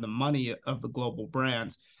don't have the money of the global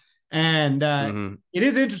brands. And mm-hmm. it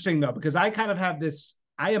is interesting though, because I kind of have this.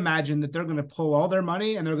 I imagine that they're going to pull all their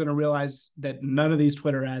money and they're going to realize that none of these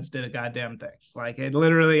Twitter ads did a goddamn thing. Like it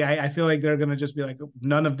literally, I feel like they're going to just be like,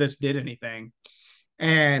 none of this did anything.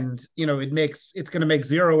 And it's going to make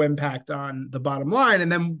zero impact on the bottom line.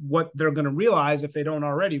 And then what they're going to realize, if they don't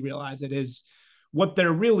already realize it, is what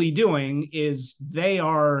they're really doing is they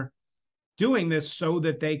are doing this so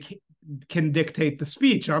that they can dictate the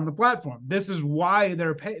speech on the platform. This is why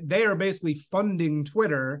they are basically funding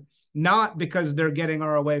Twitter, not because they're getting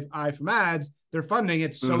ROI from ads. They're funding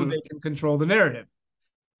it so they can control the narrative.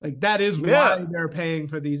 Like that is why they're paying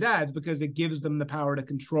for these ads, because it gives them the power to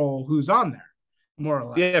control who's on there, more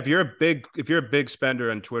or less. Yeah, if you're a big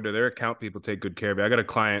spender on Twitter, their account people take good care of you. I got a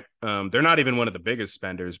client. They're not even one of the biggest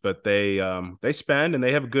spenders, but they spend and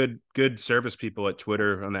they have good service people at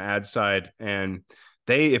Twitter on the ad side. And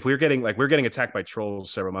if we're getting attacked by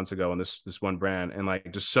trolls several months ago on this one brand, and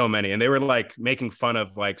like just so many, and they were like making fun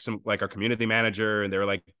of like our community manager, and they were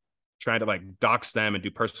like trying to like dox them and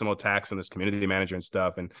do personal attacks on this community manager and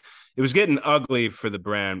stuff, and it was getting ugly for the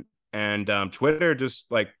brand. And Twitter just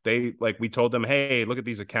we told them, hey, look at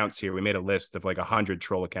these accounts here. We made a list of like 100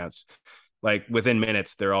 troll accounts. Like within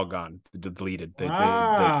minutes, they're all gone, deleted. They go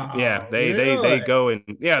and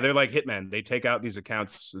they're like hitmen. They take out these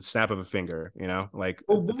accounts, the snap of a finger.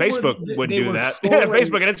 Facebook wouldn't do that.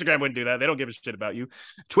 Facebook and Instagram wouldn't do that. They don't give a shit about you.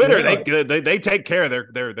 Twitter, they take care of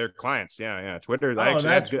their clients. Yeah. Twitter,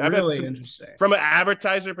 that's really interesting. From an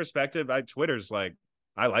advertiser perspective, Twitter's like,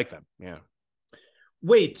 I like them. Yeah.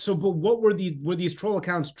 Wait, but what were these troll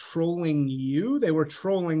accounts trolling you? They were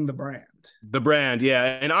trolling the brand. The brand,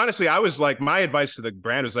 yeah. And honestly, I was like, my advice to the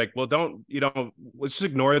brand was like, well, let's just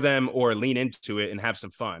ignore them or lean into it and have some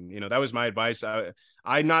fun. That was my advice.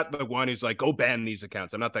 I'm not the one who's like, go ban these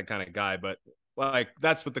accounts. I'm not that kind of guy, but like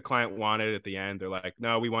that's what the client wanted at the end. They're like,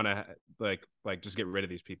 no, we want to like just get rid of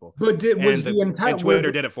these people. But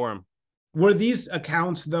Twitter did it for them. Were these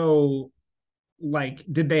accounts though? Like,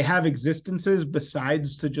 did they have existences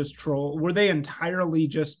besides to just troll? Were they entirely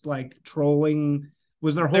just like trolling?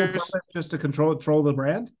 Was their whole purpose just to troll the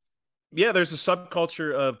brand? Yeah, there's a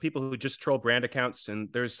subculture of people who just troll brand accounts, and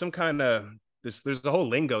there's some kind of there's the whole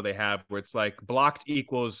lingo they have where it's like blocked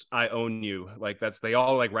equals I own you. Like they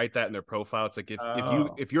all like write that in their profile. It's like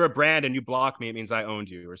if you're a brand and you block me, it means I owned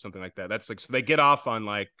you or something like that. That's like, so they get off on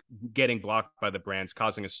like getting blocked by the brands,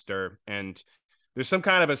 causing a stir. And there's some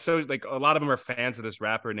kind of a lot of them are fans of this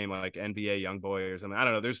rapper named like NBA Youngboy or something. I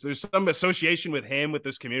don't know. There's some association with him, with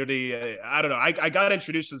this community. I don't know. I got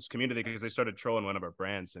introduced to this community because they started trolling one of our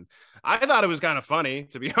brands, and I thought it was kind of funny,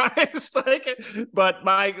 to be honest. But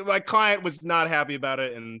my client was not happy about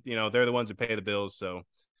it, and they're the ones who pay the bills. So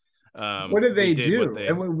what do they do?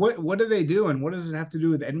 And what do they do? And what does it have to do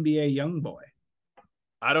with NBA Youngboy?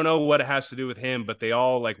 I don't know what it has to do with him, but they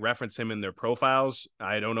all like reference him in their profiles.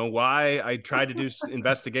 I don't know why. I tried to do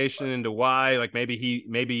investigation into why, like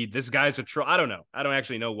maybe this guy's a troll. I don't know. I don't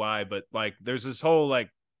actually know why, but like there's this whole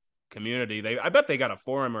like community. I bet they got a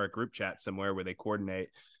forum or a group chat somewhere where they coordinate.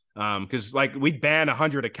 Because like we'd ban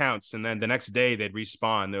 100 accounts and then the next day they'd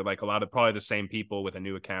respawn. They're like probably the same people with a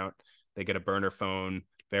new account. They get a burner phone,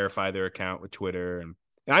 verify their account with Twitter, and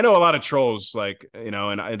I know a lot of trolls, like,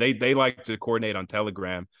 and they like to coordinate on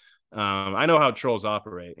Telegram. I know how trolls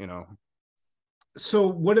operate, So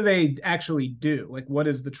what do they actually do? Like, what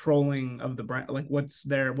is the trolling of the brand? Like, what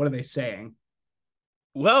are they saying?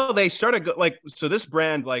 Well, they started so this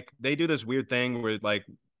brand, like they do this weird thing where like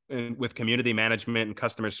with community management and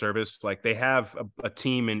customer service, like they have a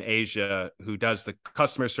team in Asia who does the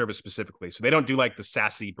customer service specifically. So they don't do like the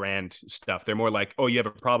sassy brand stuff. They're more like, oh, you have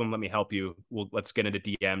a problem, let me help you. Let's get into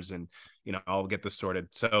DMs and I'll get this sorted.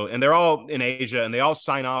 So, and they're all in Asia and they all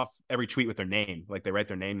sign off every tweet with their name, like they write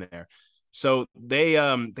their name there. So they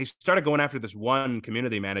started going after this one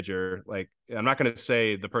community manager. Like, I'm not going to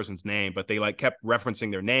say the person's name, but they like kept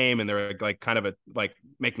referencing their name and they're like kind of like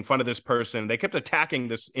making fun of this person. They kept attacking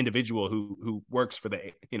this individual who works for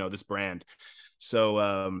this brand.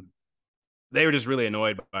 So they were just really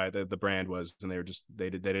annoyed by the brand was, and they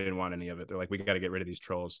didn't want any of it. They're like, we got to get rid of these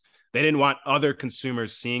trolls. They didn't want other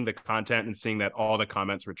consumers seeing the content and seeing that all the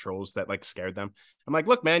comments were trolls that like scared them. I'm like,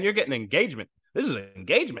 look, man, you're getting engagement. This is an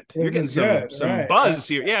engagement. You're getting some buzz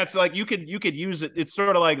here. Yeah, it's like you could use it. It's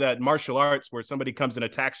sort of like that martial arts where somebody comes and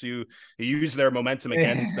attacks you, you use their momentum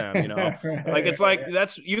against them. Like it's like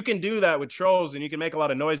you can do that with trolls, and you can make a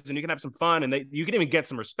lot of noise, and you can have some fun, and you can even get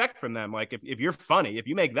some respect from them. Like if you're funny, if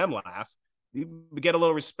you make them laugh, you get a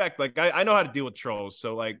little respect. Like I know how to deal with trolls,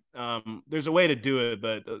 so like there's a way to do it,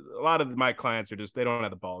 but a lot of my clients are just they don't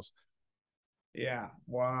have the balls. Yeah.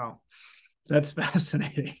 Wow. That's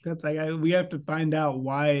fascinating. That's like we have to find out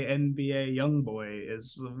why NBA YoungBoy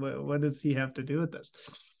is. What does he have to do with this?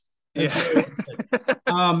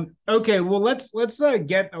 Yeah. Okay. Well, let's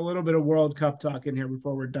get a little bit of World Cup talk in here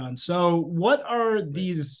before we're done. So, what are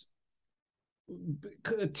these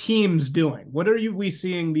teams doing? What are we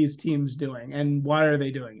seeing these teams doing, and why are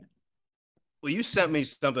they doing it? Well, you sent me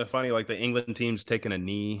something funny, like the England team's taking a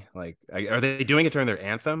knee. Like, are they doing it during their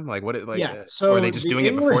anthem? Like, what? Like, yeah. So or are they just doing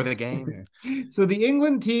it before the game? So the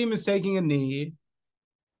England team is taking a knee.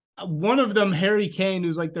 One of them, Harry Kane,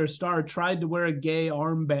 who's like their star, tried to wear a gay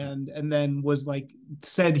armband and then was like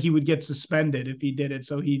said he would get suspended if he did it.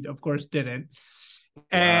 So he, of course, didn't. Wow.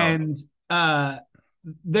 And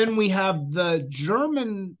then we have the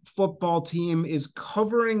German football team is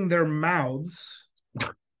covering their mouths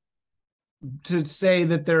to say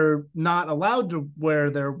that they're not allowed to wear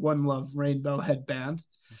their One Love rainbow headband.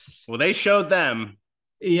 Well, they showed them.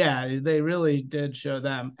 Yeah, they really did show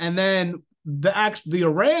them. And then the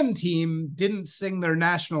Iran team didn't sing their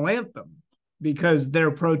national anthem because they're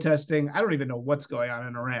protesting. I don't even know what's going on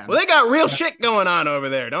in Iran. Well, they got real shit going on over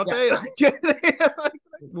there, don't they?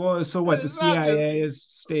 Well, so what? The CIA is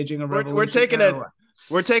staging a revolution.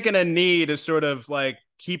 We're taking a knee to sort of like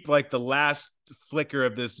keep like the last flicker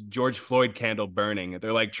of this George Floyd candle burning.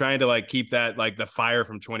 They're like trying to like keep that like the fire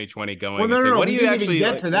from 2020 going. Well, no. What do you actually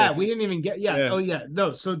get to that? We didn't even get. Yeah. Oh, yeah.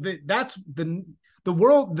 No. So that's the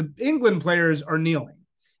world. The England players are kneeling,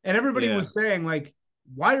 and everybody was saying like,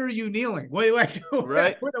 "Why are you kneeling? Wait, like,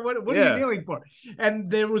 right? What are you kneeling for?" And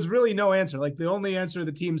there was really no answer. Like the only answer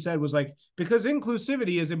the team said was like, "Because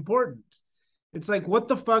inclusivity is important." It's like, what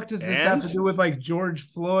the fuck does this have to do with like George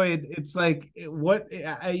Floyd? It's like, what?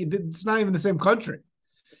 It's not even the same country,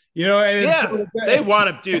 And they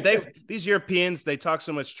want to, dude. These Europeans, they talk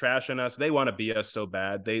so much trash on us. They want to be us so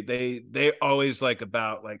bad. They always like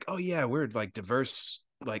about like, oh yeah, we're like diverse,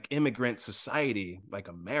 like immigrant society, like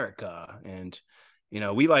America, and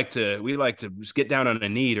we like to just get down on a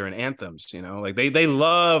knee during anthems. Like they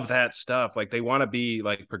love that stuff. Like they want to be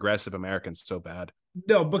like progressive Americans so bad.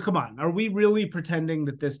 No, but come on. Are we really pretending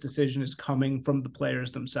that this decision is coming from the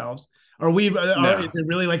players themselves? Is it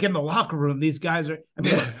really like in the locker room? These guys are. I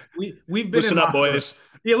mean, we've been listen up, boys.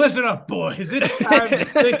 Yeah, listen up, boys. It's time to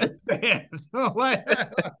take a stand. Like,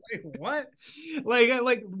 what?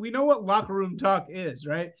 Like we know what locker room talk is,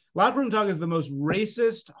 right? Locker room talk is the most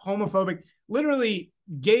racist, homophobic. Literally,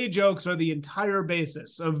 gay jokes are the entire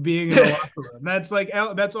basis of being in the locker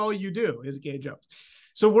room. That's all you do is gay jokes.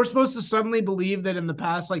 So we're supposed to suddenly believe that in the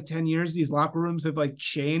past like 10 years, these locker rooms have like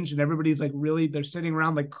changed and everybody's like really, they're sitting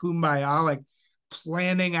around like kumbaya, like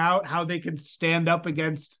planning out how they can stand up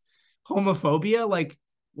against homophobia. Like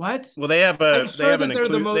what? Well, they're so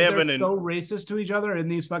racist to each other in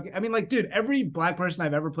these fucking, I mean, like, dude, every black person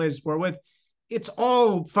I've ever played a sport with, it's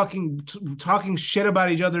all fucking talking shit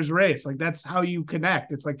about each other's race. Like that's how you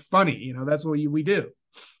connect. It's like funny, that's what we do.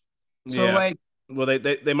 So like, well,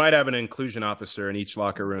 they might have an inclusion officer in each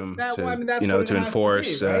locker room to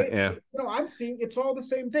enforce. To be, right? I'm seeing it's all the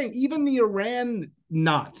same thing. Even the Iran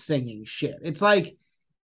not singing shit. It's like,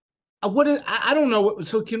 I don't know.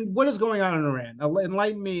 So what is going on in Iran?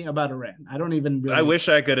 Enlighten me about Iran. I don't even. Really I wish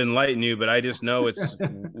I could enlighten you, but I just know it's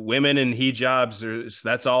women in hijabs.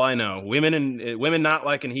 That's all I know. Women not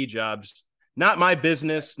liking hijabs, not my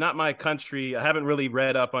business, not my country. I haven't really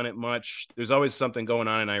read up on it much. There's always something going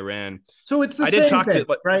on in Iran. So it's the I did same talk thing, to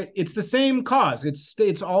like, right? It's the same cause.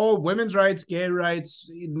 It's all women's rights, gay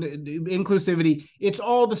rights, inclusivity. It's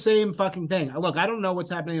all the same fucking thing. Look, I don't know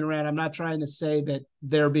what's happening in Iran. I'm not trying to say that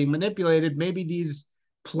they're being manipulated. Maybe these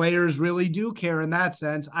players really do care in that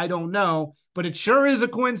sense. I don't know, but it sure is a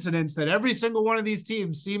coincidence that every single one of these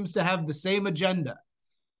teams seems to have the same agenda.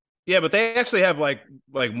 yeah, but they actually have like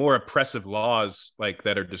more oppressive laws like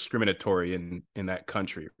that are discriminatory in that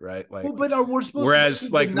country, right? Well, Like but we're supposed to whereas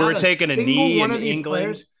believe that like we're not a taking a single knee one in of these England.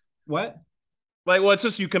 players. What? Like, well, it's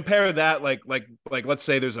just you compare that, like let's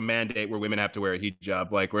say there's a mandate where women have to wear a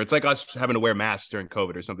hijab, like where it's like us having to wear masks during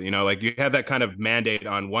COVID or something, you know, like you have that kind of mandate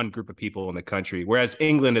on one group of people in the country. Whereas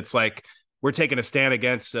England, it's like we're taking a stand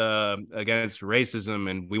against racism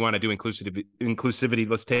and we want to do inclusivity.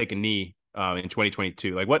 Let's take a knee in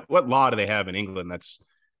 2022. Like what law do they have in England that's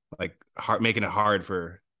like making it hard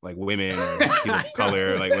for like women or like people of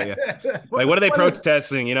color? Like what, yeah. Like what are they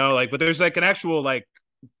protesting? You know, like but there's like an actual like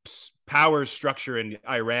power structure in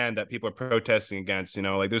Iran that people are protesting against, you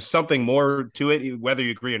know, like there's something more to it, whether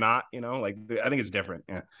you agree or not, you know, like I think it's different.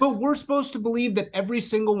 Yeah. But we're supposed to believe that every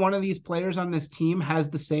single one of these players on this team has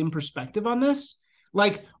the same perspective on this.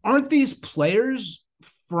 Like, aren't these players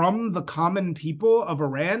from the common people of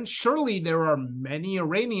Iran? Surely there are many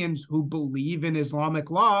Iranians who believe in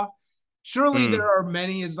Islamic law. Surely there are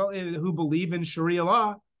many who believe in Sharia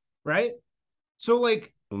law, right? So,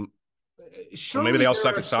 like, Well, maybe surely they all there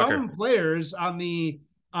suck are at soccer. some players on the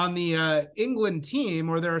England team,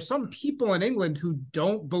 or there are some people in England who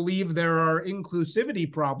don't believe there are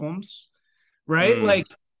inclusivity problems, right? Like,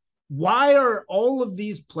 why are all of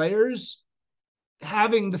these players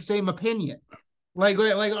having the same opinion? Like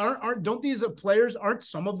aren't don't these players, aren't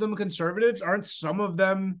some of them conservatives? Aren't some of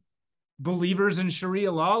them believers in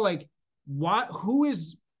Sharia law? Like, what? Who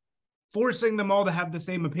is forcing them all to have the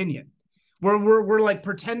same opinion? We're like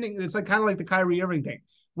pretending. It's like kind of like the Kyrie Irving thing.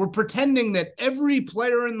 We're pretending that every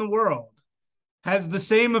player in the world has the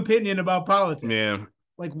same opinion about politics. Yeah.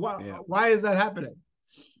 Like, why? Yeah. Why is that happening?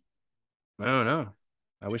 I don't know.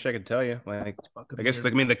 I wish I could tell you. Like, I guess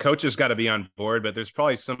Weird. I mean the coaches got to be on board, but there's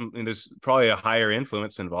probably a higher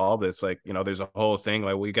influence involved. It's like, you know, there's a whole thing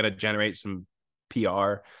like we got to generate some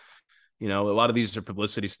PR. You know, a lot of these are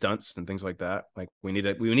publicity stunts and things like that. Like we need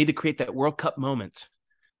to create that World Cup moment.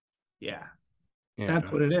 Yeah, Yeah.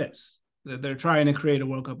 that's what it is. They're trying to create a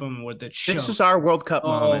World Cup moment with that This show. is our World Cup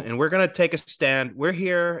moment, Oh, and we're gonna take a stand. We're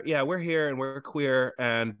here, yeah, we're here, and we're queer,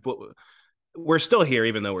 and we're still here,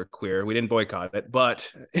 even though we're queer. We didn't boycott it,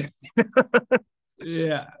 but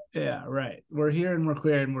yeah, yeah, right. We're here and we're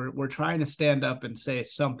queer and we're trying to stand up and say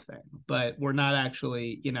something, but we're not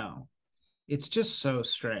actually, it's just so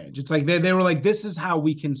strange. It's like they were like, this is how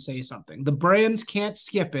we can say something. The brands can't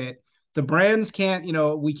skip it. The brands can't,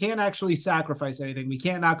 we can't actually sacrifice anything. We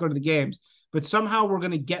can't not go to the games, but somehow we're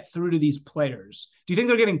going to get through to these players. Do you think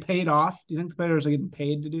they're getting paid off? Do you think the players are getting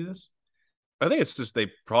paid to do this? I think it's just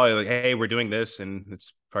they probably like, hey, we're doing this, and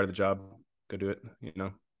it's part of the job. Go do it. You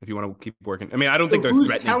know, if you want to keep working. I mean, I don't So think they're who's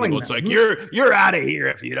threatening telling people. them? It's like you're out of here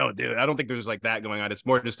if you don't do it. I don't think there's like that going on. It's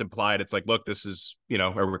more just implied. It's like, look, this is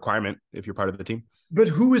a requirement if you're part of the team. But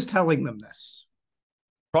who is telling them this?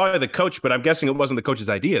 Probably the coach, but I'm guessing it wasn't the coach's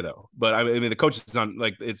idea though. But I mean, the coach is on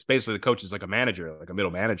like it's basically the coach is like a manager, like a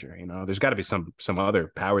middle manager. You know, there's got to be some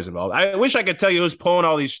other powers involved. I wish I could tell you who's pulling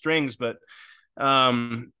all these strings, but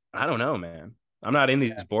I don't know, man. I'm not in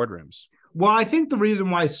these boardrooms. Well, I think the reason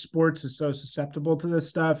why sports is so susceptible to this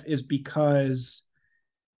stuff is because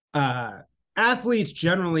uh athletes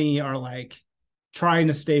generally are like trying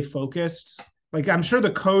to stay focused. Like, I'm sure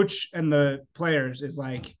the coach and the players is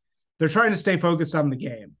like they're trying to stay focused on the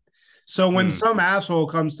game. So when some asshole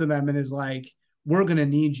comes to them and is like, we're gonna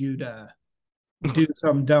need you to do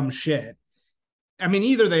some dumb shit, I mean,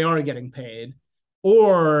 either they are getting paid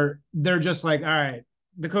or they're just like, all right,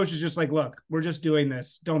 the coach is just like, look, we're just doing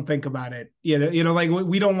this. Don't think about it. Like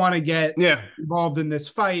we don't want to get Yeah. involved in this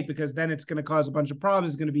fight because then it's going to cause a bunch of problems.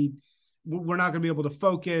 It's going to be, we're not going to be able to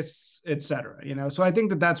focus, etc. So I think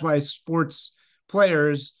that that's why sports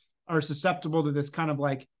players are susceptible to this kind of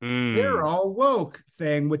like, they're all woke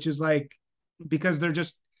thing, which is like, because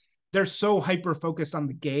they're so hyper focused on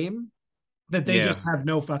the game that they just have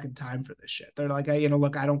no fucking time for this shit. They're like,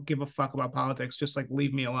 look, I don't give a fuck about politics. Just like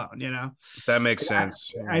leave me alone. That makes Like,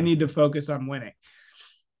 sense. I need to focus on winning.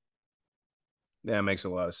 Yeah, it makes a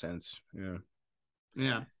lot of sense. Yeah.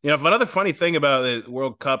 Yeah. Another funny thing about the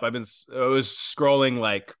World Cup, I was scrolling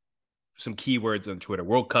like some keywords on Twitter,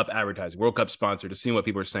 World Cup advertising, World Cup sponsor, to see what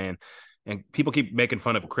people are saying. and people keep making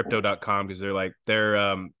fun of crypto.com because they're like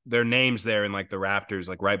their names there in like the rafters,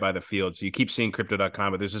 like right by the field. So you keep seeing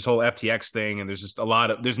crypto.com, but there's this whole FTX thing, and there's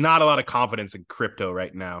not a lot of confidence in crypto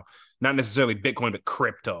right now. Not necessarily Bitcoin, but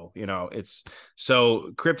crypto. It's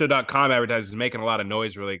so crypto.com advertisers making a lot of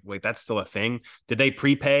noise. We're like, wait, that's still a thing? Did they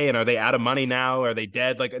prepay, and are they out of money now? Are they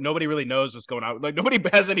dead? Like nobody really knows what's going on. Like nobody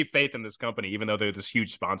has any faith in this company, even though they're this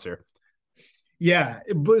huge sponsor. Yeah,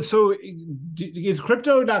 but so is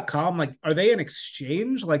crypto.com like, are they an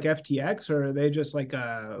exchange like FTX, or are they just like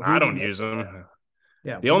I don't use them.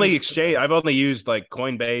 Yeah, The only exchange I've only used like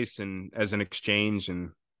Coinbase and as an exchange, and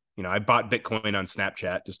I bought Bitcoin on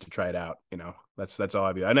Snapchat just to try it out. That's all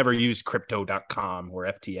I do. I never use crypto.com or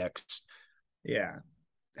FTX. Yeah.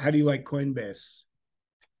 How do you like Coinbase?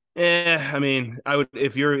 I mean, I would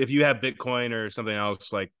if you have Bitcoin or something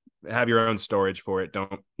else, like have your own storage for it.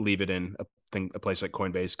 Don't leave it in a place like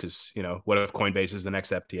Coinbase, because what if Coinbase is the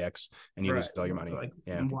next FTX and you lose all your money? Like,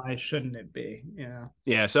 yeah, why shouldn't it be?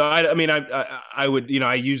 Yeah. So I mean, I would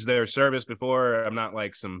I used their service before. I'm not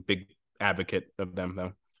like some big advocate of them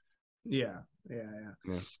though. Yeah.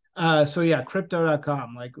 So yeah,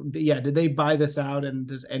 crypto.com. Like, yeah, did they buy this out, and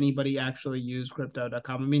does anybody actually use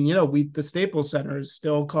crypto.com? I mean, the Staples Center is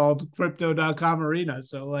still called crypto.com arena.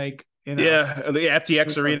 So like, yeah, the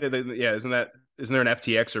FTX arena. Yeah, isn't there an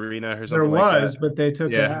FTX arena or something? There was, like that? but they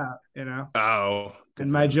took it Yeah. out. Oh,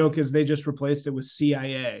 and my joke is they just replaced it with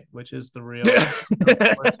CIA, which is the real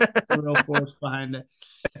force behind it.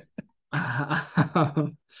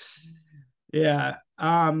 Yeah.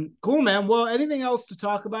 Cool, man. Well, anything else to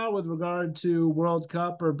talk about with regard to World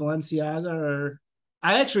Cup or Balenciaga? Or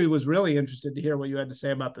I actually was really interested to hear what you had to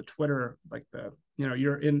say about the Twitter, like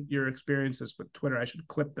your experiences with Twitter. I should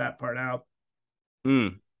clip that part out.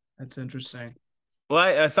 That's interesting. Well,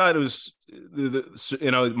 I thought it was,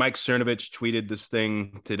 Mike Cernovich tweeted this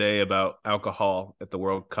thing today about alcohol at the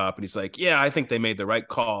World Cup. And he's like, yeah, I think they made the right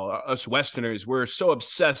call. Us Westerners, we're so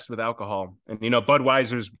obsessed with alcohol. And,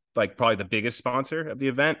 Budweiser's like probably the biggest sponsor of the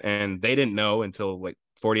event. And they didn't know until like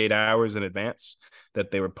 48 hours in advance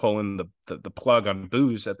that they were pulling the plug on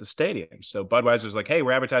booze at the stadium. So Budweiser's like, hey,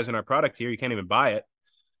 we're advertising our product here. You can't even buy it.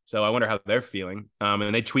 So I wonder how they're feeling.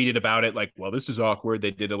 And they tweeted about it like, well, this is awkward.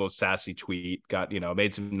 They did a little sassy tweet,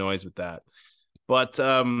 made some noise with that. But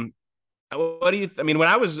what do you I mean, when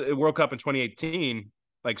I was at World Cup in 2018,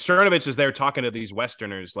 like Cernovich is there talking to these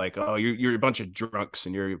Westerners like, oh, you're a bunch of drunks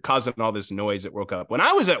and you're causing all this noise at World Cup. When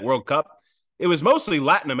I was at World Cup, it was mostly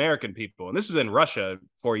Latin American people. And this was in Russia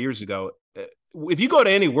 4 years ago. If you go to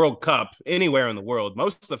any World Cup anywhere in the world,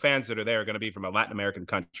 most of the fans that are there are going to be from a Latin American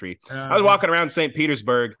country. I was walking around St.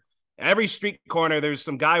 Petersburg. Every street corner, there's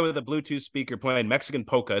some guy with a Bluetooth speaker playing Mexican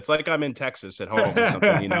polka. It's like I'm in Texas at home or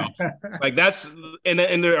something, Like that's and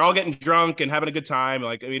they're all getting drunk and having a good time.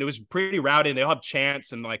 Like, I mean, it was pretty rowdy. And they all have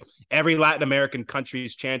chants, and like every Latin American country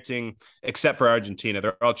is chanting except for Argentina.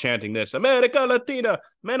 They're all chanting this: America Latina,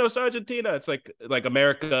 menos Argentina. It's like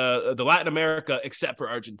America, the Latin America, except for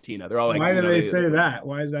Argentina. They're all like, why do they say that?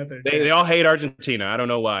 Why is that their they all hate Argentina. I don't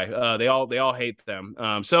know why. They all hate them.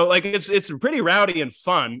 So like it's pretty rowdy and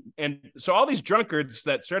fun. And so all these drunkards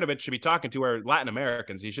that Cernovich should be talking to are Latin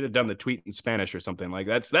Americans. He should have done the tweet in Spanish or something. Like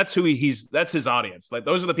that's who that's his audience. Like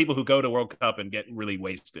those are the people who go to World Cup and get really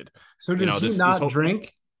wasted. So does he not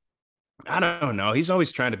drink? I don't know. He's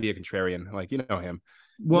always trying to be a contrarian. Like, him.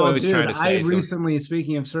 Well, dude, I recently,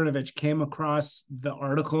 speaking of Cernovich, came across the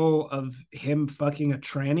article of him fucking a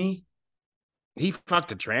tranny. He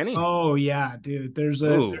fucked a tranny? Oh yeah, dude. There's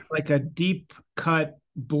like a deep cut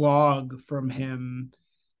blog from him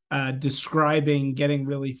describing getting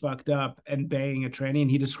really fucked up and banging a tranny,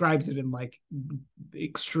 and he describes it in like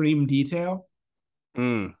extreme detail.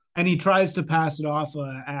 And he tries to pass it off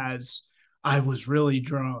as I was really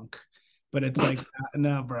drunk, but it's like,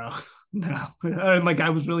 no, bro, no. And like I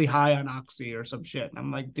was really high on oxy or some shit. And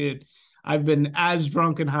I'm like, dude, I've been as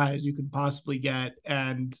drunk and high as you could possibly get,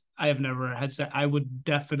 and I have never had sex. I would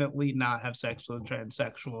definitely not have sex with a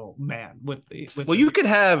transsexual man. You could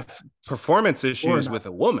have performance issues with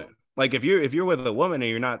a woman. Like if you're with a woman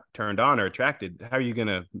and you're not turned on or attracted, how are you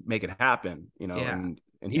gonna make it happen? And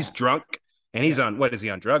he's drunk. And he's on, what is he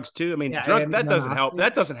on drugs too? I mean, drunk, that doesn't help.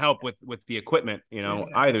 That doesn't help with the equipment,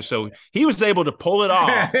 either. So he was able to pull it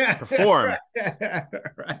off, perform.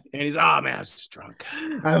 Right. And he's, oh man, I was just drunk.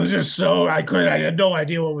 I had no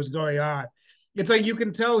idea what was going on. It's like you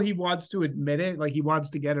can tell he wants to admit it, like he wants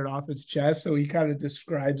to get it off his chest. So he kind of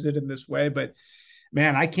describes it in this way. But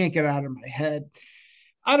man, I can't get it out of my head.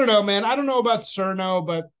 I don't know, man. I don't know about Cerno,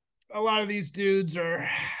 but a lot of these dudes are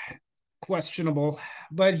questionable.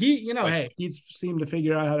 But he, hey, he's seemed to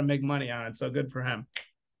figure out how to make money on it, so good for him.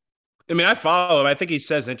 I mean, I follow him. I think he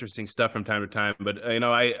says interesting stuff from time to time, but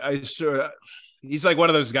I sure he's like one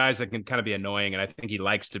of those guys that can kind of be annoying, and I think he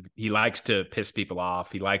likes to piss people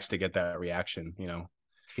off. He likes to get that reaction.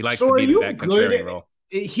 He likes So to are be you that good contrarian at, role.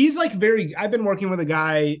 he's like very, I've been working with a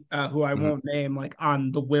guy who I Mhm. won't name, like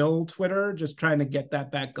on the Will Twitter, just trying to get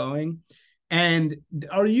that back going. And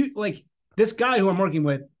are you like, this guy who I'm working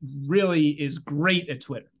with really is great at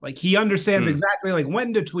Twitter. Like he understands Mm. exactly like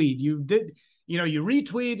when to tweet. You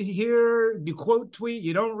retweet here, you quote tweet,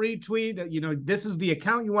 you don't retweet, this is the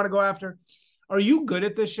account you want to go after. Are you good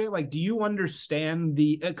at this shit? Like, do you understand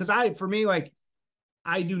because for me, like,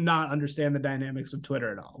 I do not understand the dynamics of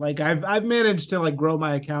Twitter at all. Like I've managed to like grow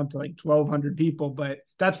my account to like 1,200 people, but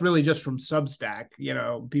that's really just from Substack,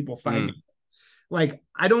 people finding. Mm. Like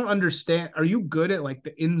I don't understand. Are you good at like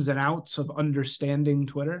the ins and outs of understanding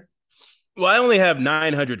Twitter? Well, I only have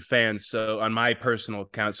 900 fans, so on my personal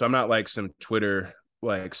account, so I'm not like some Twitter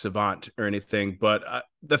like savant or anything. But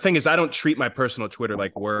the thing is, I don't treat my personal Twitter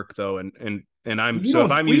like work though, and I'm You so if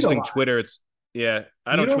don't I'm tweet a using lot. Twitter, it's yeah,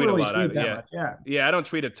 I You don't don't tweet a really lot. tweet that much. Yeah. Yeah, I don't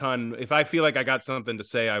tweet a ton. If I feel like I got something to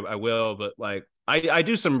say, I will. But like I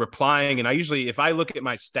do some replying, and I usually if I look at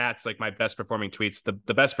my stats, like my best performing tweets,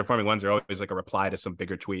 the best performing ones are always like a reply to some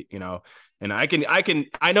bigger tweet. And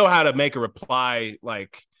I know how to make a reply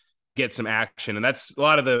like get some action. And that's a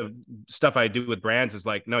lot of the stuff I do with brands is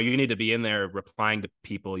like, no, you need to be in there replying to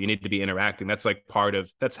people. You need to be interacting. That's like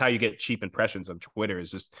that's how you get cheap impressions on Twitter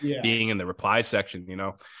is just Yeah. being in the reply section.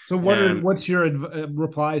 So And what's your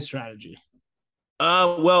reply strategy?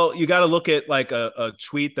 well, you got to look at like a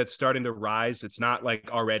tweet that's starting to rise. It's not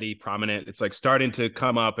like already prominent. It's like starting to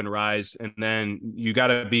come up and rise, and then you got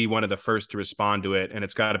to be one of the first to respond to it, and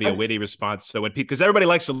it's got to be a witty response. So because everybody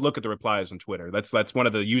likes to look at the replies on Twitter, that's one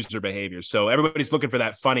of the user behaviors. So everybody's looking for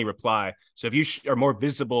that funny reply. So if you are more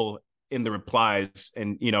visible in the replies,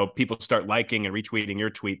 and people start liking and retweeting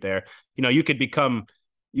your tweet there, you could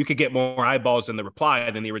get more eyeballs in the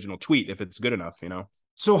reply than the original tweet if it's good enough.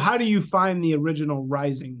 So how do you find the original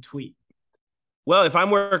rising tweet? Well, if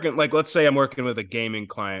I'm working, like, let's say I'm working with a gaming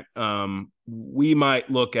client, we might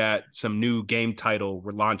look at some new game title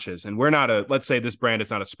launches. And let's say this brand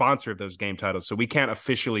is not a sponsor of those game titles. So we can't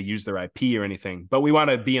officially use their IP or anything, but we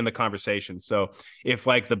want to be in the conversation. So if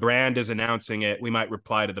like the brand is announcing it, we might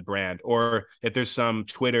reply to the brand. Or if there's some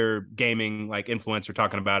Twitter gaming like influencer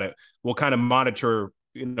talking about it, we'll kind of monitor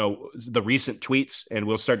the recent tweets, and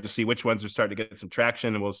we'll start to see which ones are starting to get some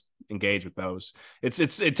traction, and we'll engage with those.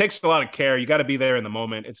 It takes a lot of care. You got to be there in the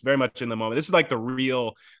moment. It's very much in the moment. This is like the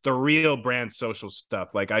real brand social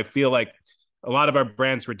stuff. Like I feel like a lot of our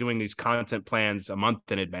brands were doing these content plans a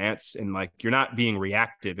month in advance, and like you're not being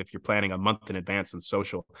reactive if you're planning a month in advance on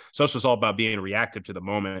social. Social is all about being reactive to the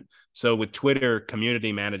moment. So with Twitter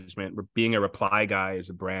community management, being a reply guy as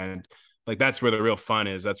a brand, like that's where the real fun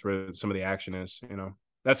is. That's where some of the action is.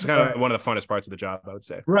 That's kind Right. of one of the funnest parts of the job, I would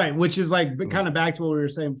say. Right, which is like Mhm. kind of back to what we were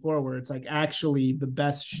saying before, where it's like actually the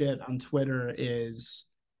best shit on Twitter is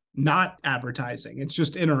not advertising; it's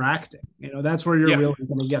just interacting. That's where you're Yeah, really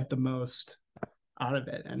going to get the most out of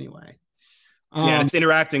it, anyway. yeah, and Um, it's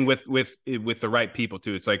interacting with the right people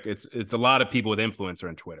too. It's like it's a lot of people with influence are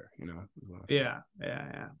on Twitter. yeah,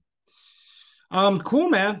 yeah, yeah. Cool,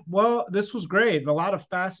 man. Well, this was great. A lot of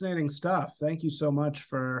fascinating stuff. Thank you so much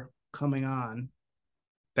for coming on.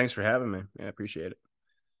 Thanks for having me. Yeah, I appreciate it.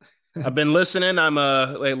 I've been listening. I'm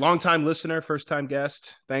a long time listener, first time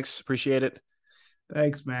guest. Thanks, appreciate it.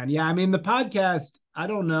 Thanks, man. Yeah, I mean the podcast. I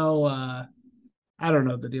don't know. I don't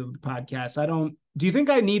know the deal with the podcast. I don't. Do you think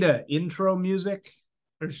I need a intro music,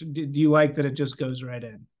 or do you like that it just goes right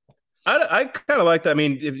in? I kind of like that. I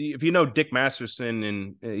mean, if you know Dick Masterson,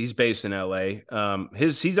 and he's based in LA,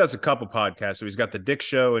 he does a couple podcasts. So he's got the Dick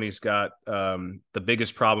Show, and he's got the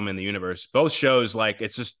Biggest Problem in the Universe. Both shows, like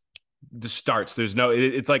it's just starts. There's no.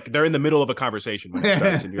 It's like they're in the middle of a conversation when it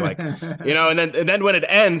starts, and you're like, and then when it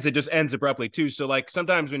ends, it just ends abruptly too. So like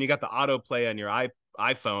sometimes when you got the autoplay on your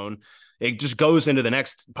iPhone, it just goes into the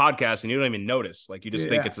next podcast and you don't even notice. Like you just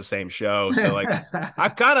think Yeah. it's the same show. So like I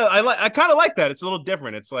kind of like that. It's a little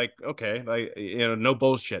different. It's like, okay, like no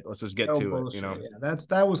bullshit. Let's just get No to it, bullshit. Yeah,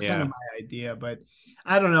 that was kind of Yeah. my idea, but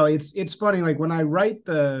I don't know. It's funny. Like when I write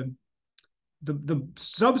the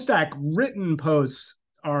Substack written posts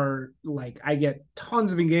are like I get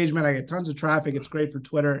tons of engagement, I get tons of traffic. It's great for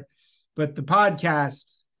Twitter, but the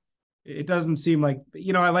podcast, it doesn't seem like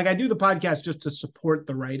I do the podcast just to support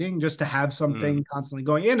the writing, just to have Mm. something constantly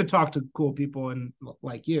going and to talk to cool people and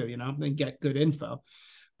like and get good info.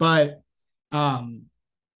 But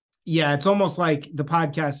yeah, it's almost like the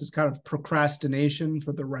podcast is kind of procrastination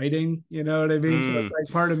for the writing. You know what I mean? So it's Mm.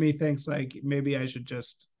 like part of me thinks like maybe I should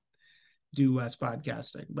just do less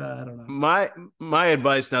podcasting, but I don't know. My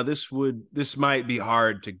advice now, this might be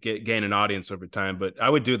hard to gain an audience over time, but I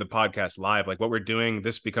would do the podcast live. Like what we're doing,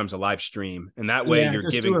 this becomes a live stream, and that way Yeah, you're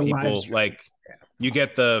just do giving a live people stream. like, you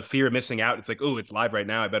get the fear of missing out. It's like, oh, it's live right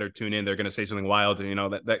now, I better tune in, they're going to say something wild, and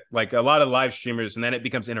that like a lot of live streamers, and then it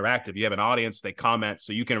becomes interactive. You have an audience, they comment,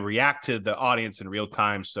 so you can react to the audience in real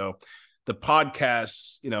time. So the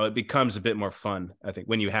podcasts, it becomes a bit more fun, I think,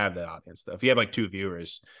 when you have the audience. Though if you have like two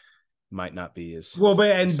viewers, might not be as Well,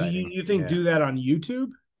 but and do exciting. you think Yeah. do that on YouTube?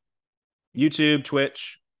 YouTube,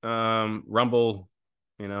 Twitch, Rumble,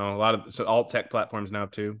 a lot of alt tech platforms now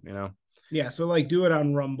too. Yeah, so like do it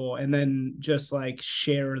on Rumble and then just like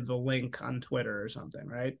share the link on Twitter or something,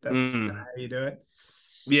 right? That's Mm. how you do it.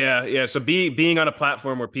 Yeah, yeah. So being on a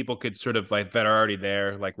platform where people could sort of like that are already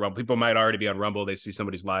there, like Rumble, people might already be on Rumble. They see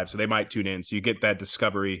somebody's live, so they might tune in. So you get that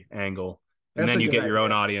discovery angle, and That's then a you good get your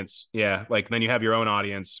own idea. audience. Yeah, like then you have your own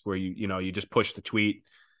audience where you just push the tweet,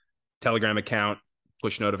 Telegram account,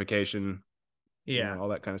 push notification, Yeah. all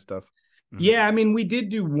that kind of stuff. Mm-hmm. Yeah, I mean, we did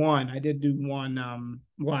do one. I did do one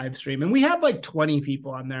live stream, and we had like 20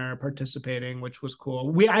 people on there participating, which was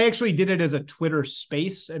cool. I actually did it as a Twitter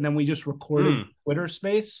space, and then we just recorded Twitter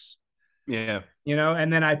space, Yeah.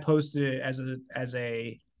 And then I posted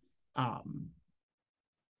it um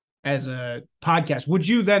as a podcast. Would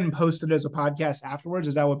you then post it as a podcast afterwards?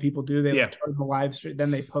 Is that what people do? They Yeah. like turn the live stream,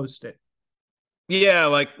 then they post it. Yeah,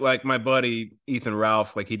 like my buddy Ethan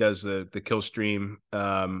Ralph, like he does the kill stream.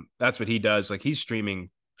 That's what he does. Like he's streaming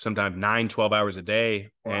sometimes 9-12 hours a day.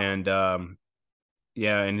 Wow. And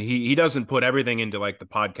yeah, and he doesn't put everything into like the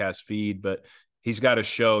podcast feed, but he's got a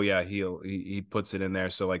show. Yeah, he puts it in there.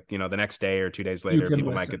 So like, the next day or 2 days later,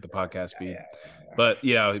 people might get the podcast feed. But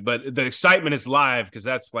but the excitement is live, because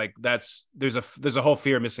there's a whole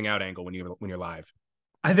fear of missing out angle when you're live.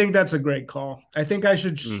 I think that's a great call. I think I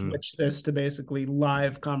should switch this to basically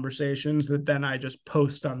live conversations that then I just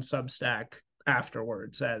post on Substack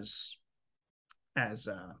afterwards as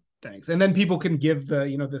things. And then people can give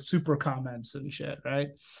the super comments and shit, right?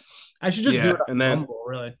 I should just do it on Rumble,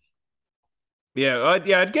 really. Yeah,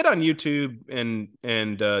 I'd get on YouTube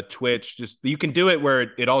and Twitch. Just you can do it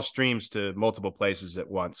where it all streams to multiple places at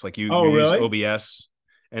once. Like you use OBS,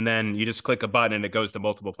 and then you just click a button and it goes to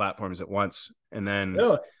multiple platforms at once. And then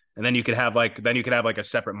you could have like a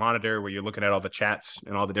separate monitor where you're looking at all the chats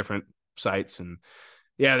and all the different sites. And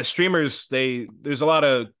yeah, the streamers, there's a lot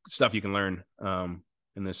of stuff you can learn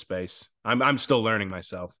in this space. I'm still learning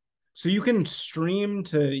myself. So you can stream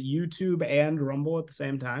to YouTube and Rumble at the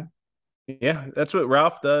same time? Yeah, that's what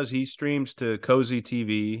Ralph does. He streams to Cozy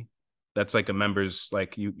TV. That's like a members,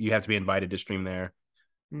 like you have to be invited to stream there.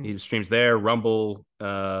 He streams there, Rumble,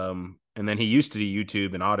 and then he used to do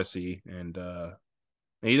YouTube and Odyssey, and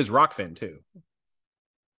he does Rockfin too.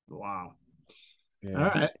 Wow. Yeah. All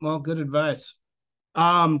right. Well, good advice.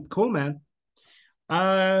 Cool, man.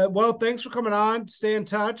 Well, thanks for coming on. Stay in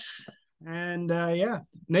touch. And yeah.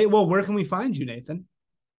 Nate, well, where can we find you, Nathan?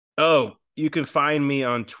 Oh, you can find me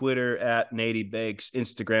on Twitter at Natey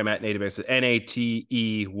Instagram at Natey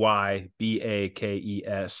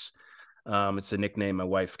NATEYBAKES. It's a nickname my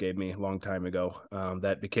wife gave me a long time ago.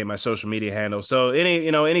 That became my social media handle. So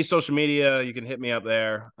any social media, you can hit me up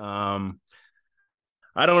there.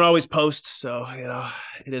 I don't always post, so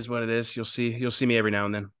it is what it is. You'll see me every now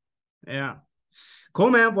and then. Yeah.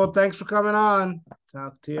 Cool, man. Well, thanks for coming on.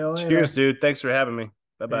 Talk to you later. Cheers, dude. Thanks for having me.